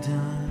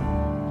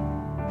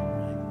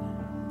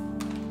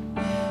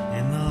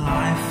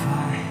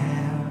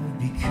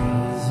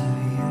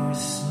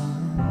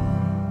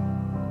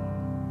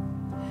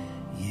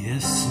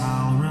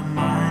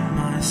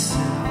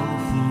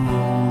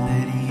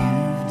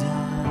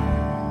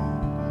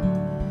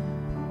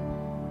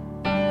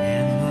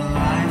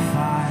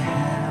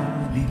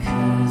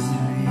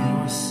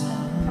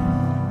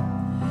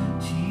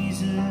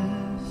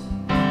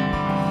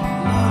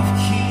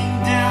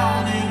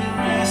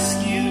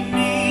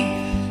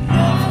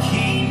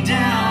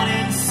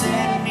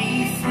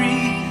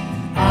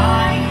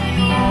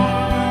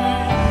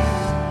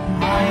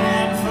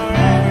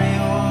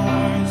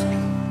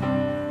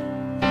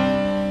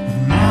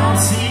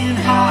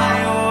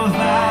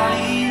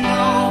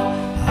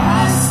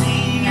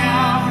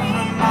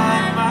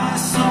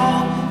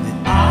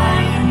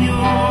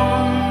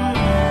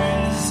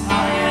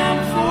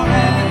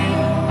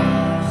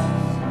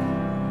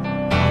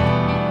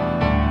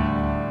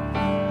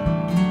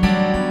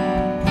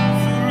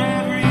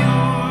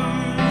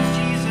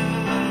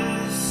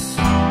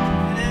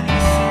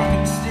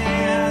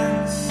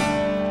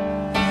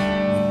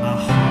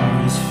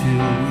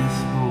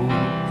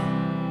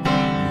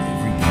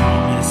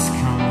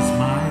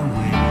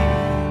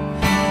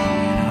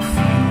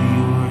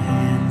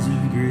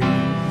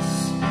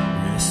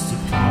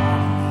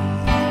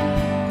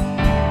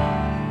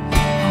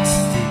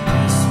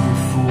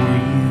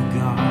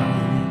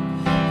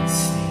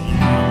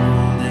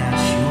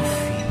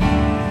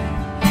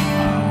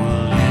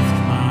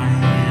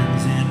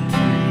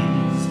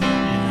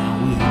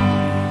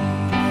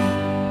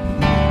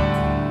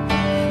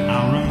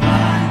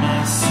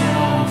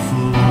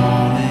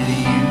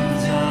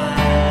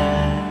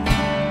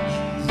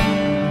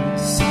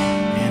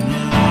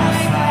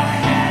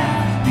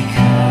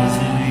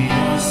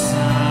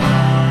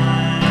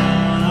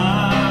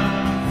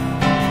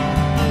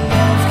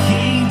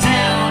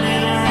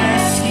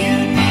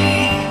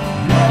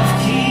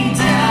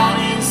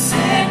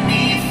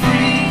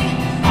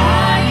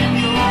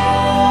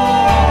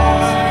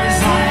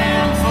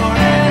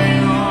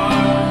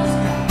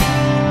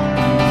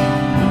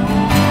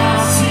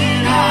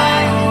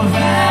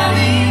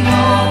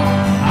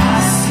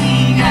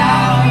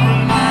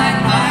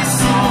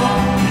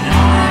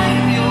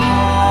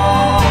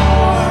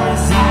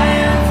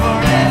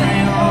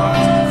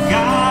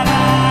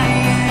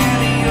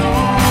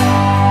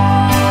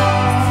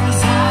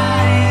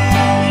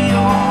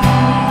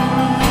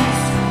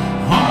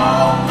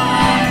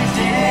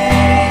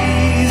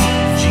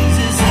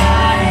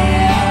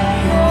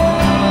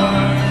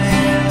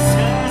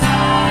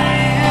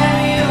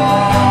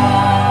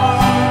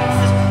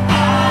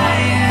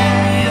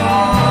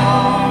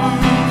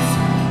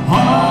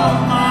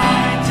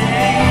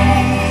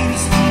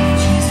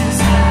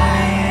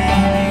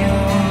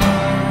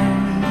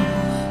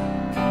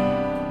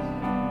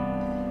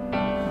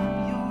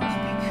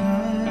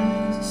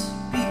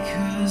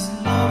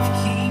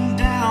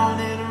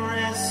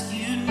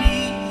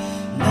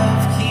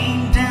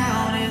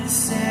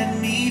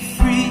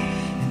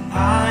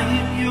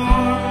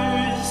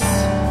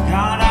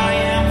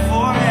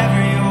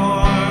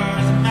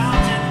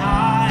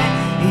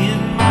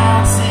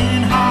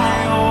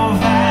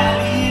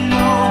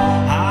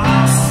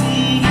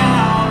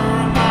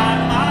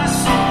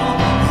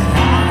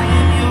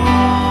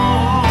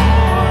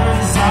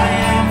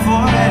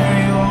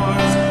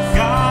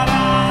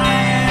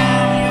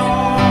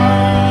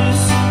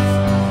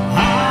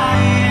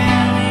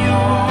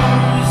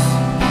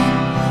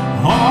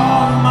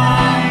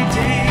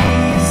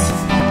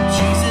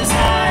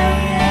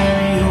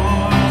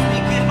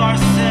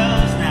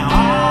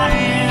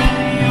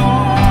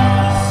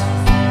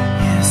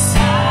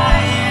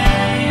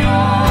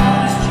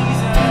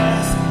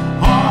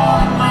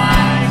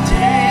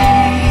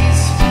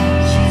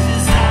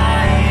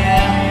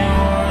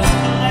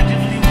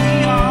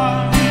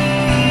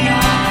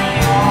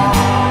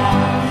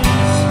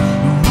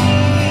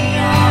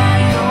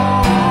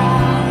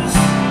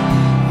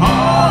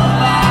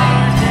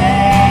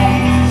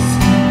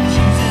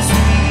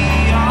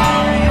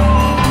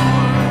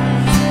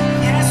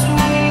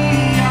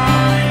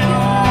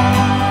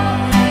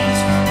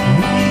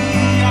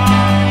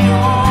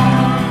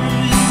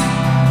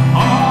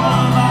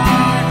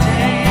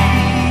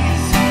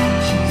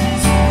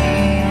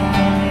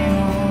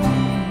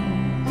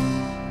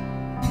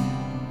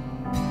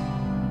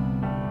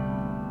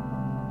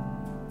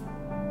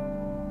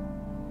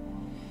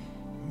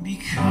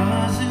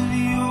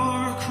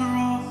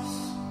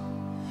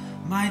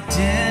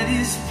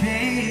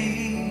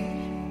paid.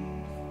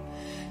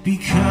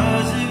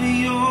 Because of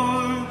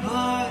your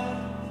blood,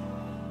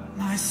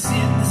 my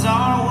sins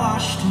are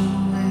washed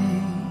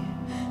away.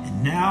 And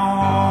now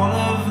all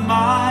of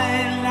my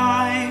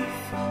life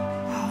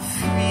I'll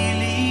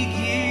freely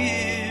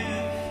give.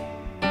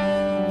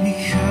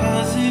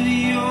 Because of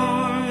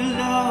your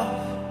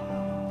love,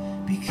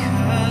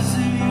 because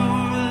of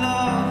your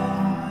love,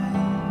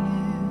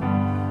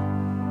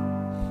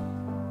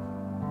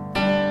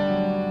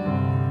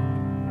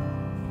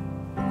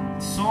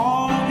 it's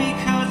all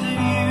because of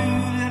you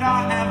that I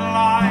have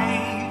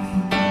life.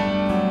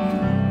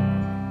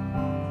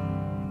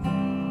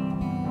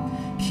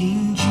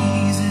 King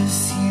Jesus,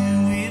 you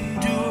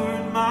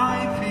endured my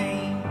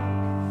pain.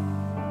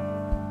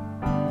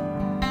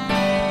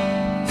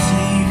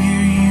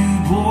 Savior, you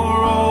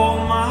bore all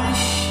my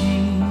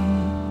shame.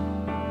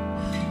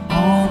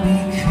 All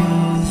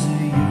because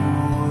of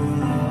your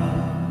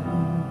love.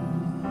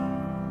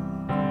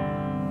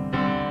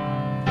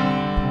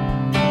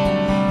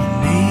 The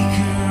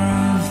maker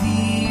of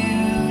the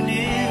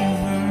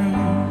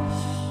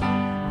universe,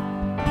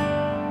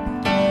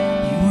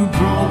 you were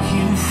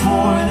broken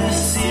for the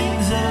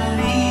sins of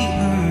the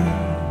earth.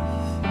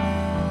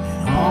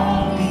 And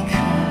all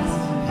because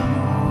of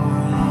your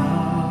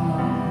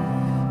love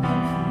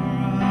for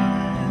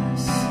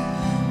us.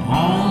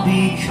 All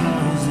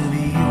because of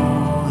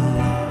your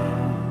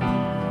love,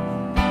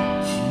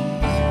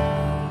 Jesus.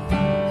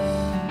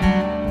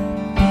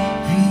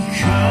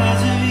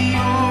 Because of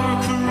your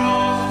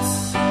cross,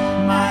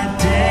 my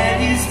debt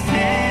is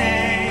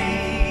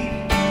paid.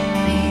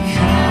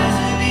 Because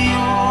of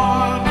your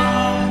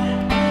blood,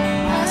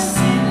 my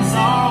sins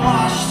are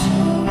washed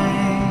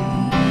away.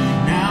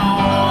 Now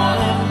all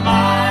of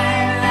my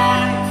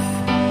life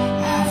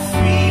I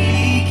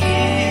freely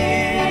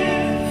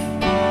give.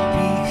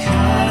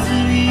 Because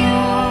of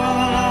your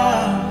love,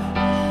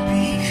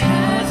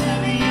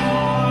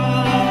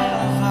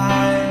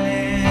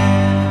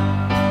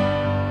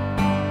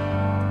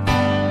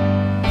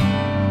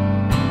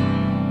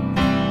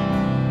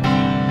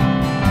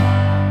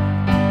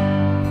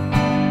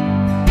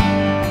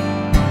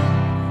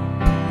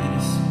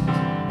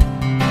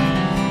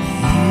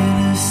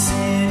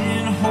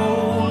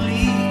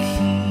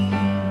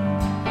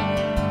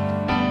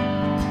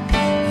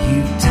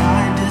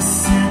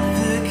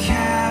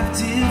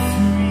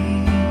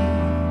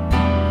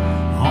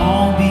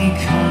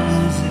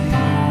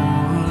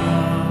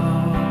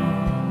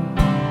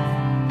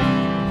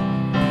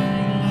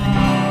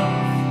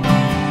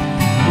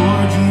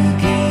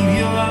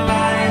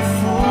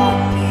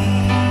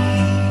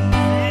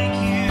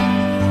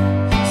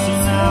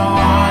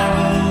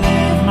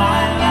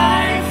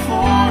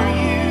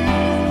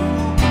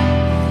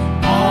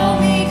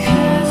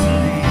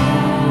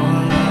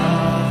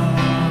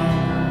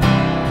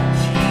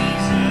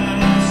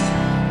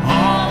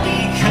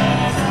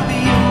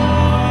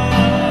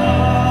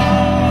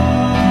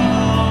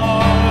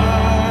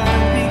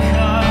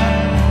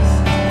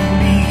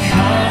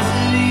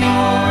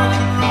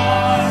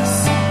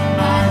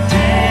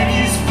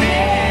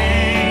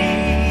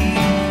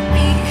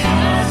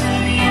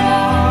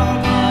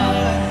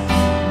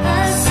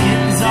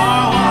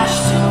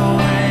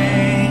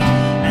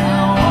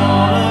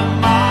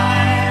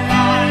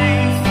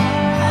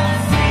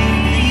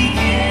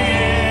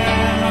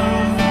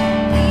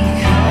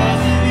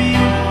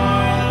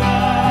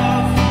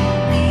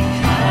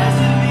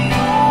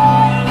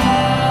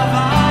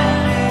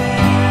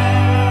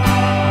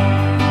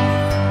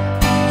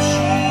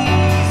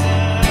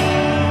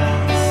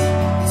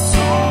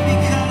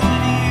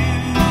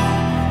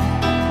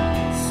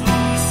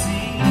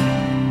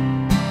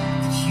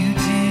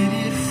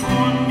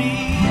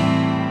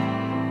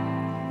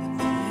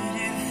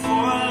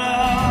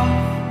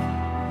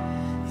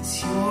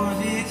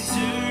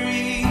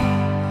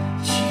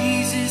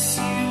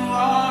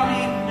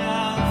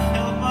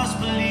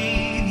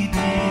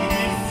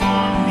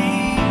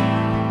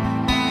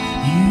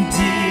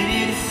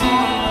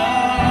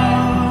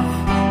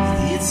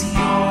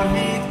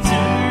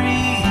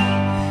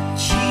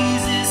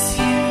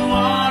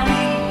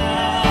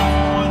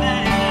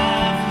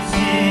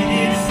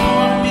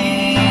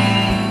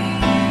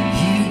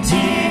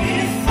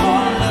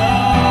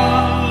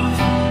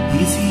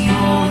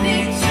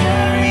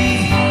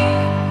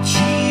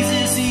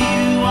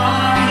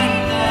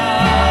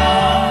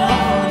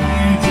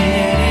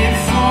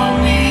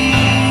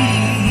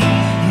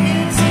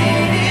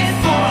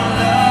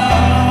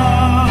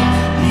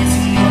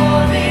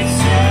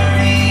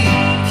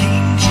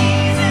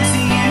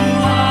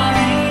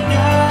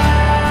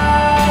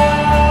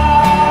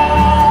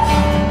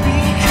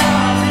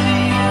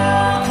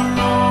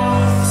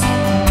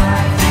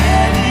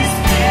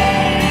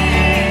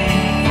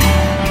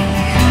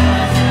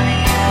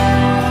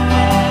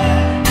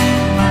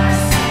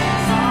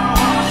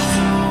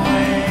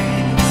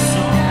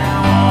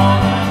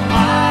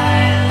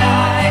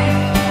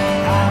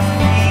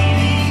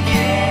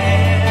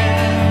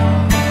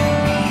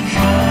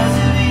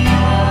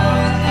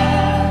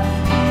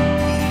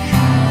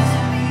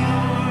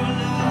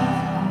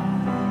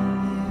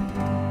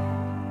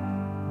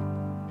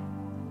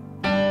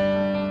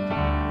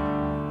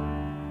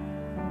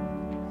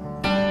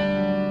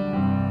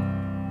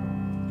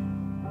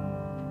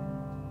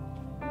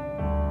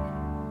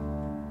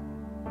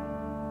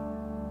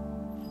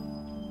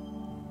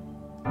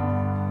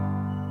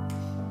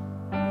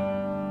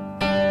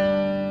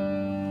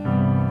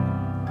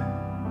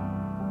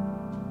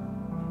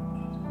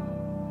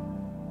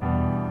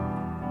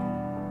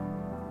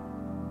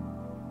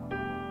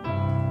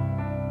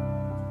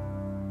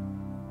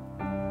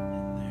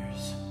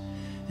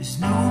 There's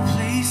no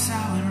place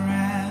I would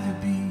rather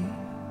be.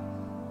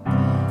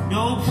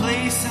 No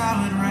place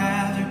I would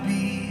rather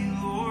be,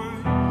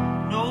 Lord.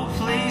 No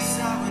place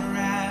I would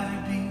rather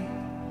be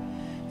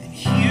than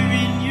here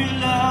in your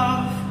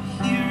love,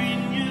 here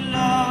in your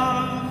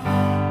love.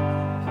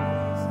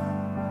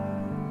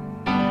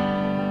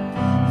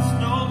 There's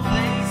no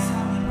place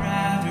I would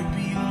rather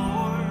be,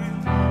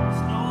 Lord.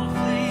 There's no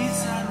place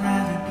I'd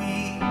rather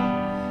be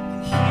than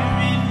here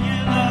in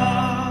your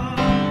love,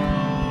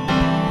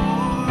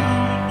 Lord.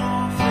 No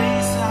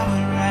place I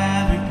would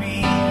rather be.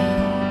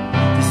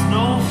 There's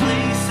no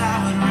place I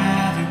would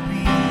rather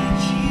be,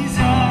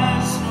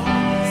 Jesus. No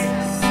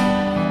place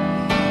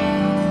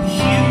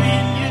here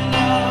in your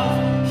love,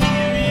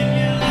 here in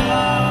your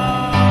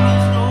love.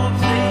 There's no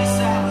place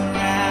I would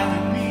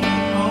rather be.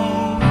 No,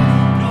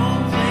 no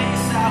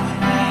place I would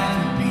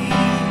rather be.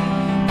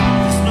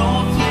 There's no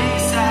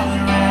place I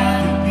would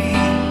rather be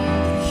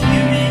than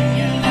here in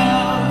your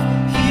love,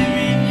 here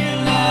in your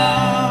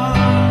love.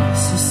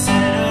 So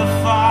set a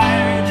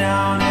fire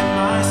down in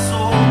my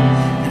soul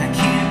that I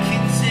can't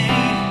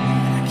contain,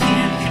 that I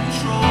can't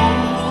control.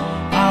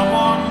 I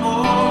want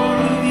more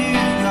of you,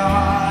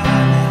 God.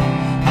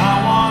 I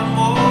want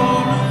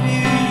more of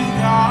you,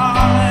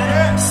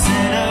 God.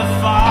 Set a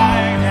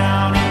fire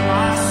down in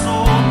my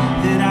soul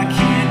that I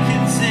can't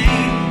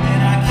contain,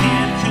 that I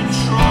can't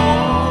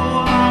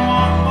control. I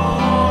want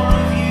more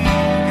of you,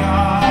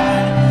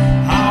 God.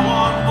 I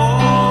want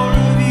more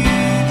of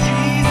you,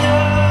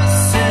 Jesus.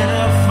 Set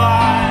a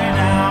fire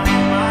down in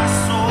my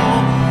soul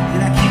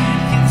that I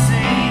can't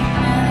contain,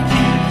 that I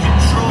can't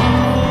control.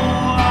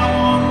 I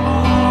want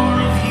more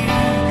of you,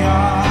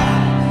 God.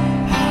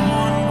 I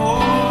want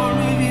more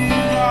of you,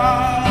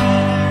 God.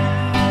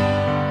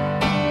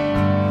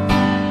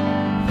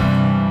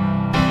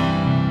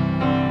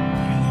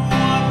 You're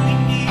what we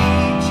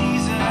need,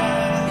 Jesus.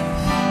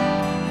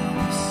 Help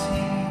us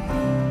see.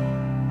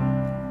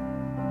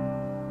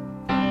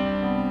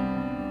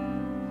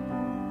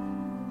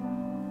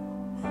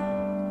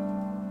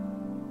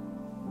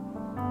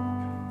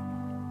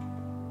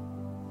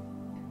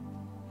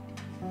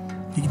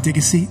 You can take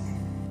a seat.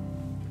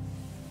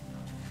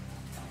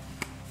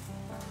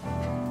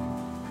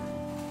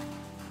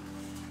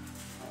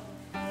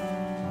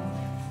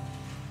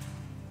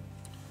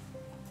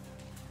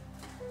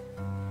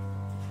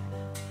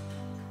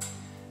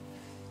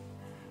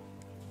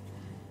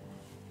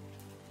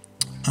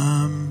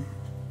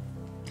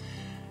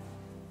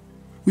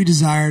 We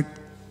desire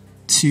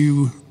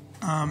to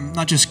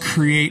not just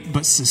create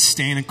but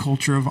sustain a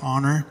culture of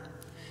honor.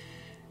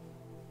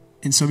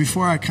 And so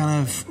before I kind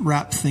of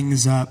wrap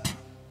things up,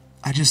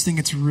 I just think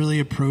it's really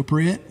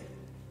appropriate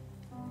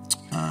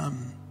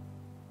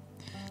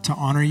to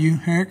honor you,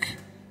 Jarek.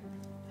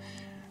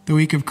 The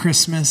week of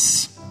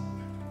Christmas,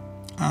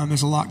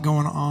 there's a lot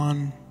going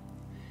on,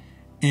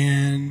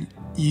 and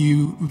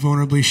you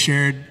vulnerably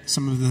shared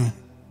some of the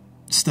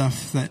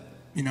stuff that,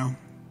 you know,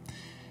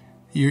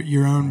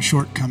 your own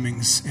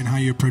shortcomings and how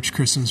you approach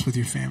Christmas with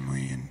your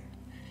family,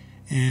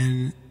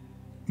 and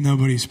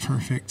nobody's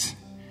perfect.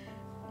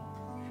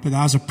 But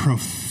that was a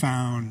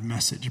profound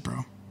message,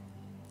 bro.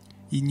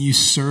 You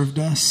served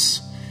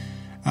us.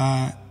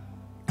 I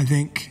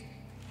think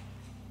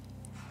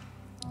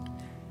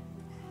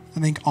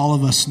all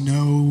of us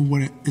know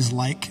what it is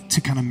like to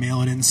kind of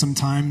mail it in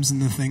sometimes,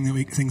 and the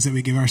things that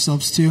we give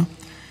ourselves to,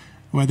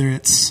 whether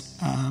it's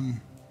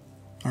our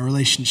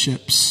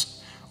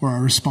relationships or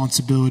our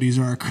responsibilities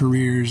or our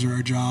careers or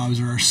our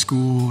jobs or our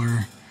school,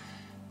 or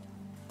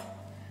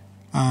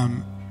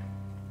and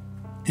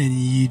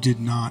you did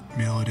not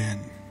mail it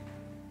in.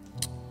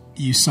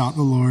 You sought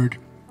the Lord,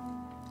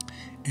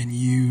 and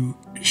you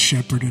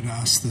shepherded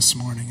us this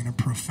morning in a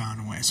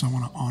profound way. So I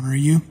want to honor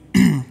you,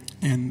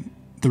 and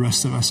the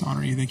rest of us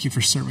honor you. Thank you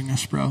for serving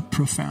us, bro.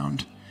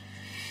 Profound.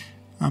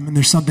 And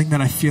there's something that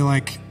I feel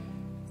like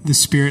the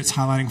Spirit's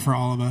highlighting for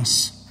all of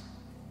us.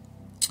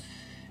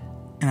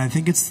 And I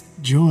think it's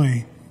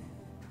joy.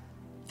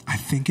 I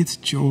think it's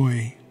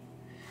joy.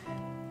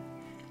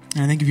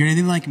 And I think if you're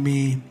anything like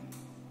me,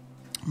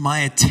 my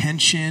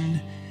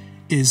attention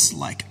is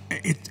like,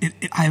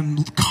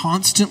 I'm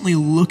constantly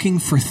looking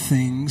for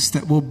things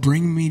that will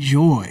bring me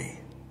joy.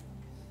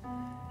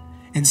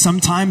 And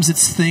sometimes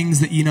it's things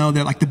that, you know,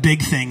 they're like the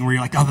big thing where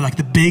you're like, oh, they're like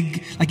the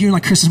big, like you're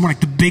like Christmas morning,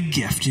 like the big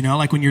gift, you know,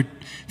 like when you're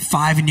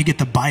 5 and you get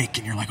the bike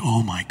and you're like,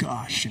 oh my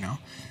gosh, you know,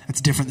 that's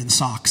different than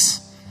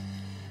socks.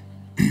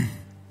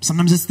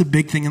 Sometimes it's the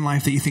big thing in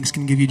life that you think is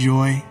going to give you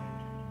joy.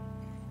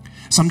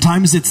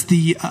 Sometimes it's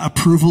the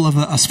approval of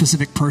a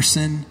specific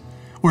person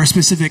or a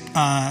specific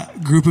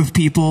group of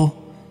people.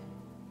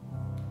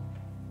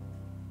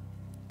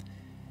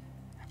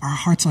 Our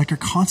hearts we're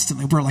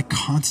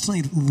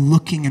constantly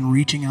looking and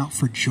reaching out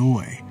for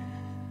joy.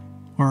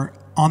 Or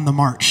on the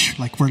march,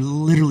 like we're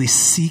literally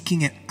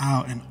seeking it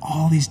out in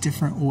all these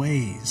different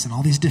ways and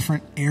all these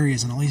different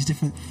areas and all these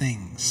different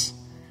things.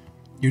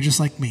 You're just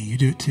like me, you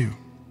do it too.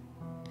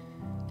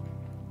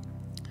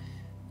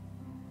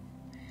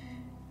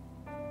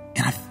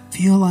 And I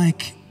feel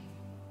like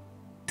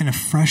in a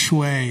fresh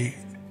way,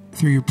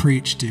 through your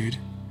preach, dude,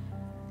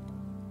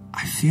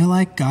 I feel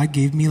like God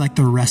gave me like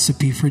the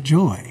recipe for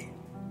joy.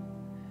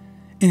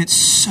 And it's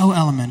so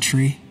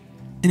elementary,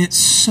 and it's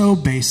so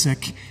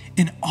basic,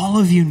 and all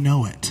of you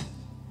know it.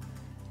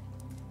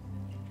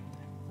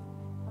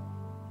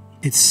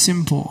 It's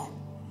simple,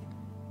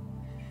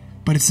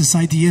 but it's this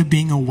idea of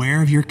being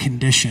aware of your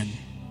condition.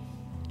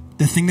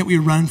 The thing that we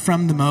run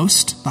from the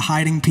most, the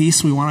hiding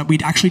piece, we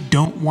actually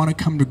don't want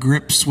to come to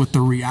grips with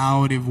the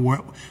reality of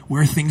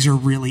where things are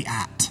really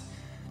at.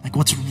 Like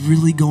what's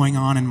really going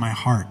on in my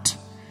heart.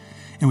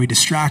 And we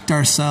distract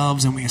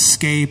ourselves and we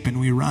escape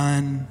and we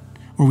run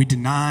or we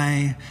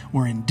deny,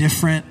 we're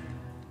indifferent.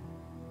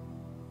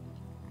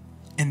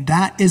 And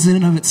that is in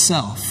and of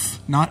itself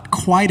not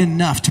quite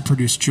enough to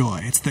produce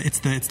joy. It's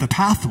the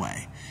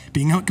pathway.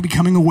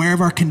 Becoming aware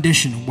of our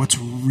condition, what's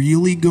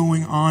really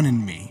going on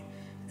in me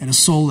at a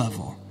soul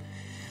level.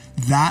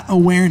 That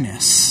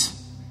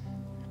awareness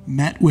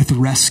met with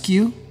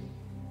rescue,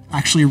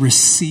 actually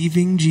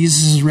receiving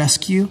Jesus'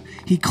 rescue.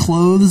 He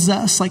clothes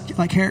us like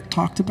Jarek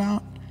talked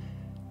about.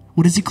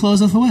 What does he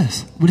clothe us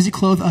with? What does he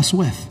clothe us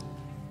with?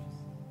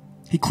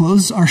 He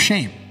clothes our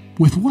shame.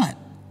 With what?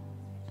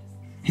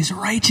 His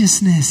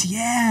righteousness,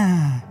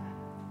 yeah.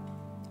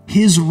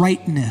 His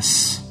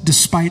rightness,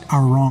 despite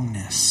our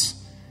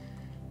wrongness.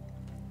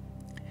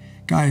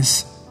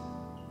 Guys,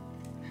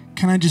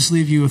 can I just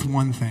leave you with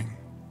one thing?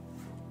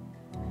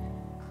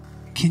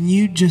 Can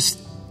you just,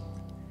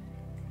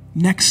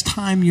 next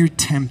time you're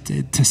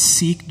tempted to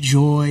seek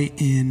joy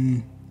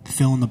in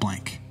fill in the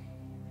blank.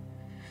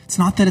 It's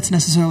not that it's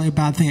necessarily a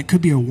bad thing. It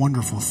could be a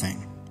wonderful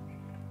thing.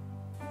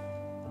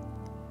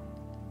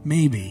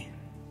 Maybe,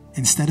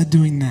 instead of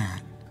doing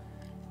that,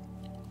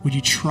 would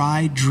you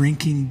try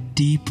drinking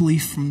deeply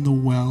from the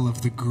well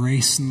of the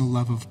grace and the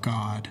love of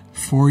God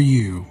for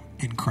you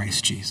in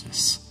Christ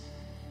Jesus?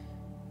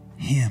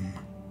 Him.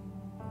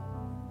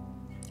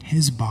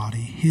 His body,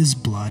 His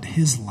blood,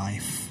 His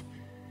life,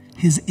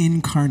 His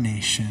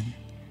incarnation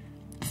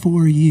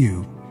for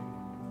you.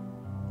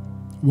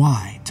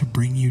 Why? To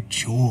bring you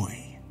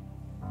joy.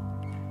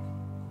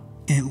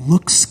 It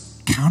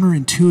looks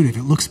counterintuitive.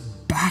 It looks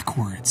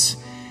backwards.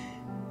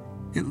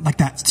 Like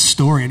that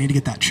story, I need to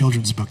get that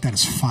children's book. That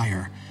is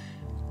fire.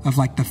 Of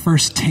like the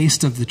first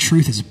taste of the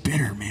truth is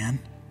bitter, man.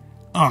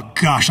 Oh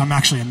gosh, I'm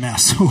actually a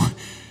mess.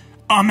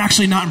 I'm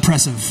actually not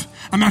impressive.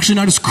 I'm actually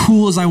not as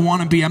cool as I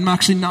want to be. I'm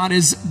actually not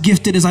as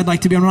gifted as I'd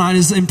like to be. I'm not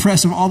as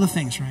impressive. All the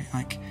things, right?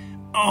 Like,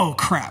 oh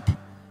crap.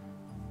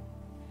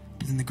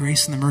 But then the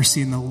grace and the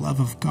mercy and the love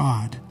of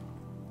God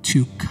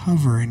to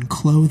cover and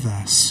clothe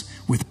us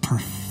with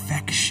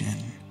perfection.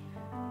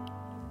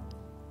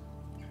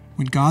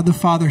 When God the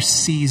Father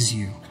sees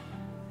you,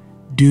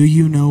 do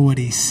you know what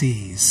He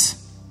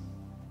sees?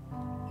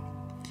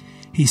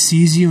 He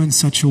sees you in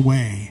such a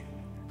way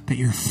that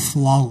you're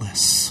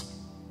flawless.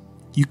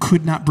 You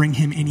could not bring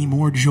Him any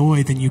more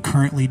joy than you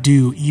currently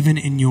do, even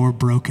in your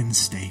broken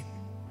state.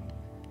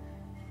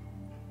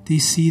 Do you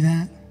see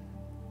that?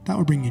 That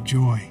will bring you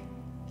joy.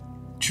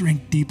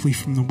 Drink deeply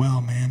from the well,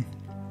 man,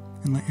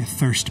 and let your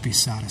thirst be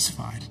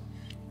satisfied.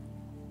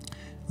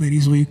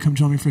 Ladies, will you come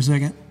join me for a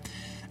second?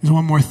 There's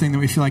one more thing that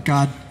we feel like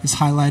God is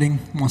highlighting,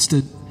 wants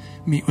to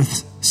meet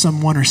with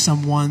someone or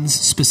someones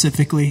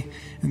specifically,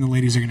 and the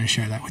ladies are going to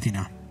share that with you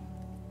now.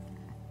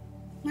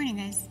 Morning,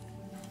 guys.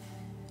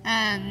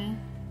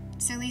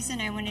 So Lisa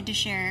and I wanted to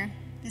share,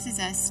 this is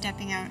us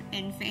stepping out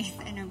in faith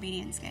and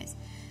obedience, guys.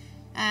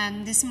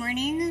 This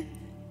morning,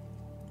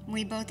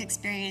 we both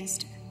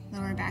experienced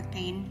lower back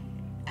pain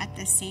at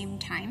the same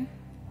time.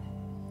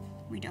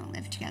 We don't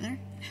live together.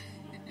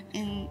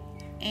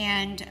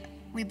 And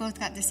we both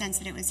got the sense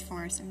that it was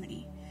for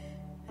somebody.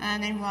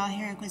 And while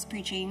Jarek was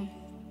preaching,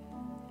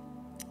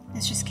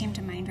 this just came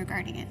to mind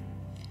regarding it.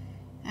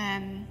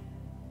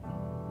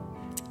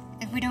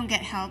 If we don't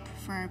get help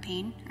for our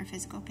pain, our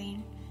physical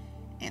pain,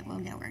 it will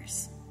get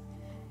worse.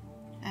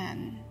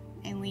 And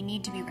we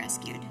need to be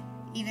rescued.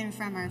 Even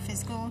from our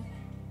physical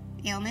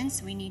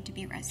ailments, we need to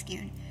be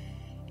rescued.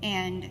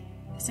 And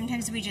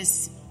sometimes we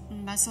just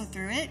muscle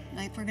through it,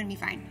 like we're going to be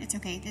fine. It's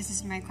okay. This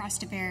is my cross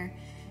to bear.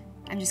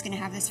 I'm just going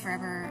to have this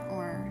forever,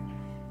 or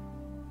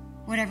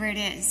whatever it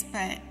is.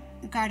 But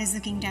God is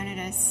looking down at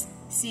us,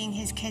 seeing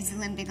His kids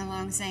limping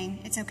along, saying,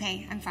 it's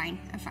okay, I'm fine,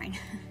 I'm fine.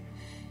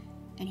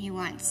 And He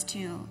wants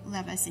to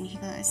love us and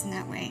heal us in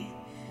that way.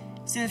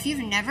 So if you've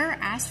never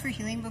asked for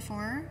healing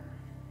before,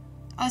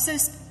 also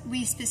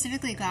we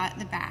specifically got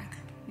the back,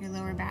 your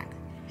lower back.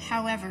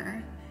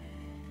 However,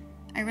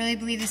 I really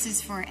believe this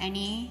is for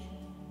any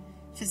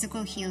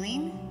physical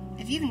healing.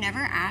 If you've never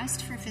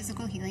asked for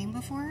physical healing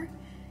before,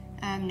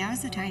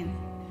 now's the time.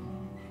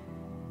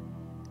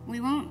 We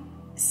won't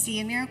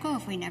see a miracle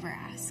if we never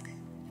ask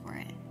for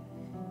it.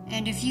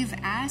 And if you've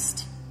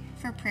asked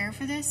for prayer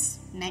for this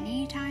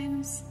many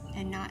times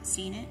and not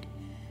seen it,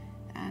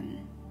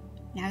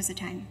 now's the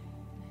time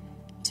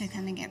to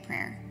come and get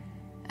prayer.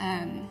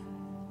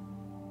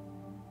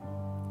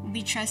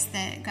 We trust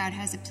that God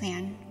has a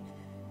plan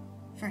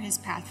for His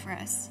path for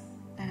us.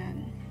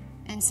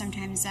 And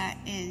sometimes that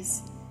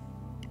is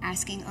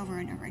asking over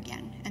and over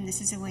again. And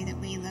this is a way that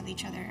we love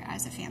each other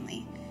as a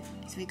family.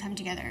 So we come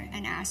together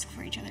and ask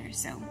for each other.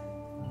 So,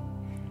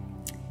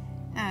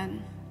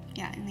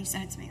 yeah, and Lisa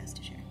had something else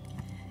to share.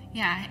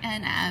 Yeah,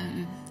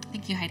 and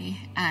thank you, Heidi.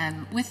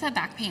 With the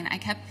back pain, I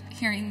kept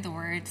hearing the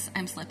words,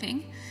 I'm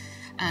slipping.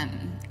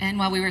 And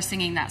while we were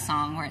singing that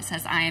song where it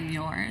says, I am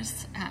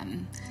yours,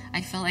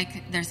 I feel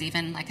like there's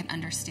even like an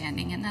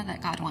understanding in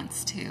that God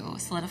wants to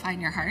solidify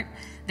in your heart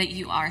that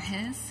you are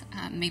his.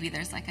 Maybe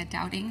there's like a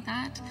doubting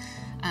that,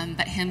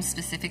 but him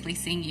specifically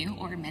seeing you,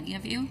 or many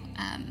of you,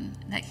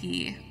 that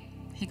he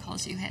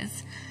calls you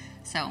his.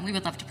 So we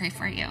would love to pray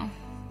for you.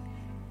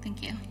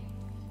 Thank you.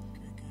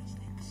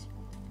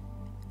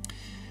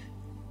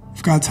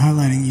 If God's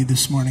highlighting you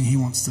this morning, he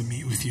wants to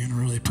meet with you in a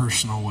really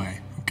personal way,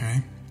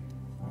 okay?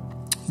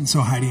 And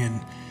so Heidi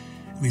and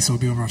Lisa will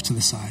be over off to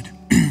the side.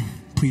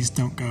 Please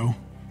don't go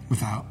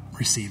without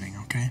receiving,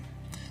 okay?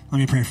 Let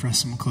me pray for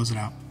us and we'll close it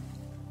out.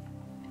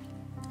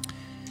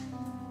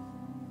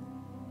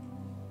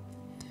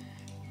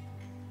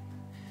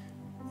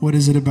 What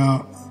is it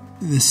about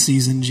this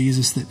season,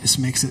 Jesus, that just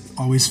makes it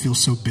always feel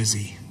so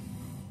busy?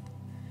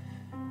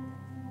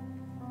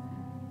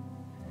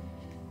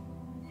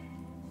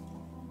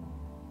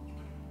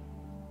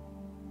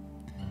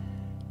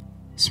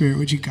 Spirit,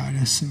 would you guide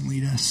us and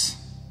lead us?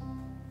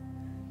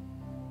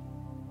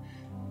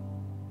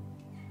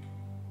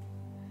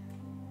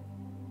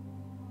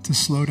 To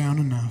slow down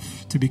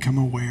enough to become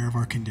aware of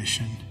our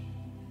condition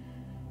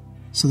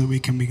so that we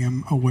can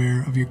become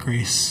aware of your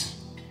grace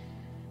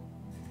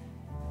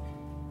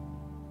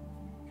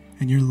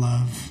and your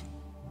love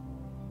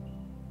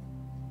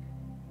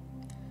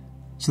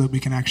so that we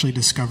can actually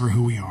discover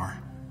who we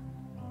are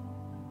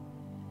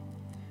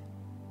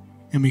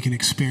and we can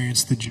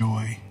experience the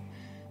joy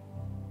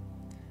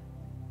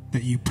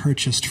that you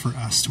purchased for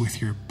us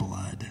with your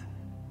blood.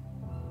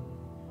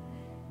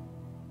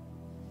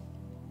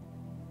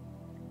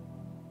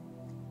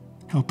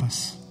 Help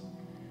us.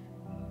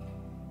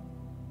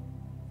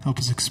 Help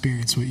us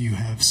experience what you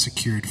have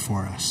secured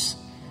for us.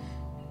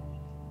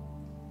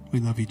 We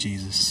love you,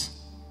 Jesus.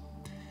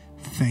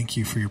 Thank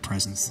you for your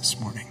presence this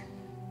morning.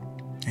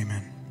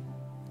 Amen.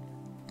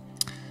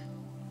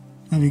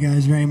 Love you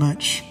guys very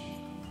much.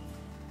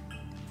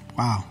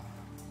 Wow.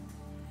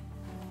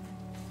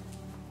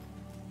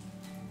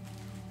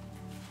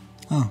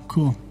 Oh,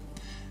 cool.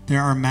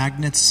 There are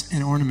magnets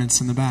and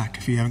ornaments in the back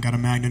if you haven't got a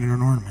magnet or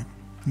an ornament.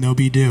 No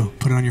be do.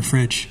 Put it on your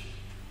fridge.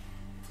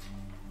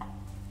 I'm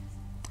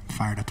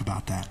fired up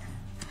about that.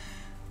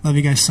 Love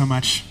you guys so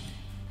much.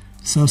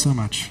 So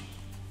much.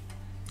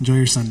 Enjoy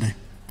your Sunday.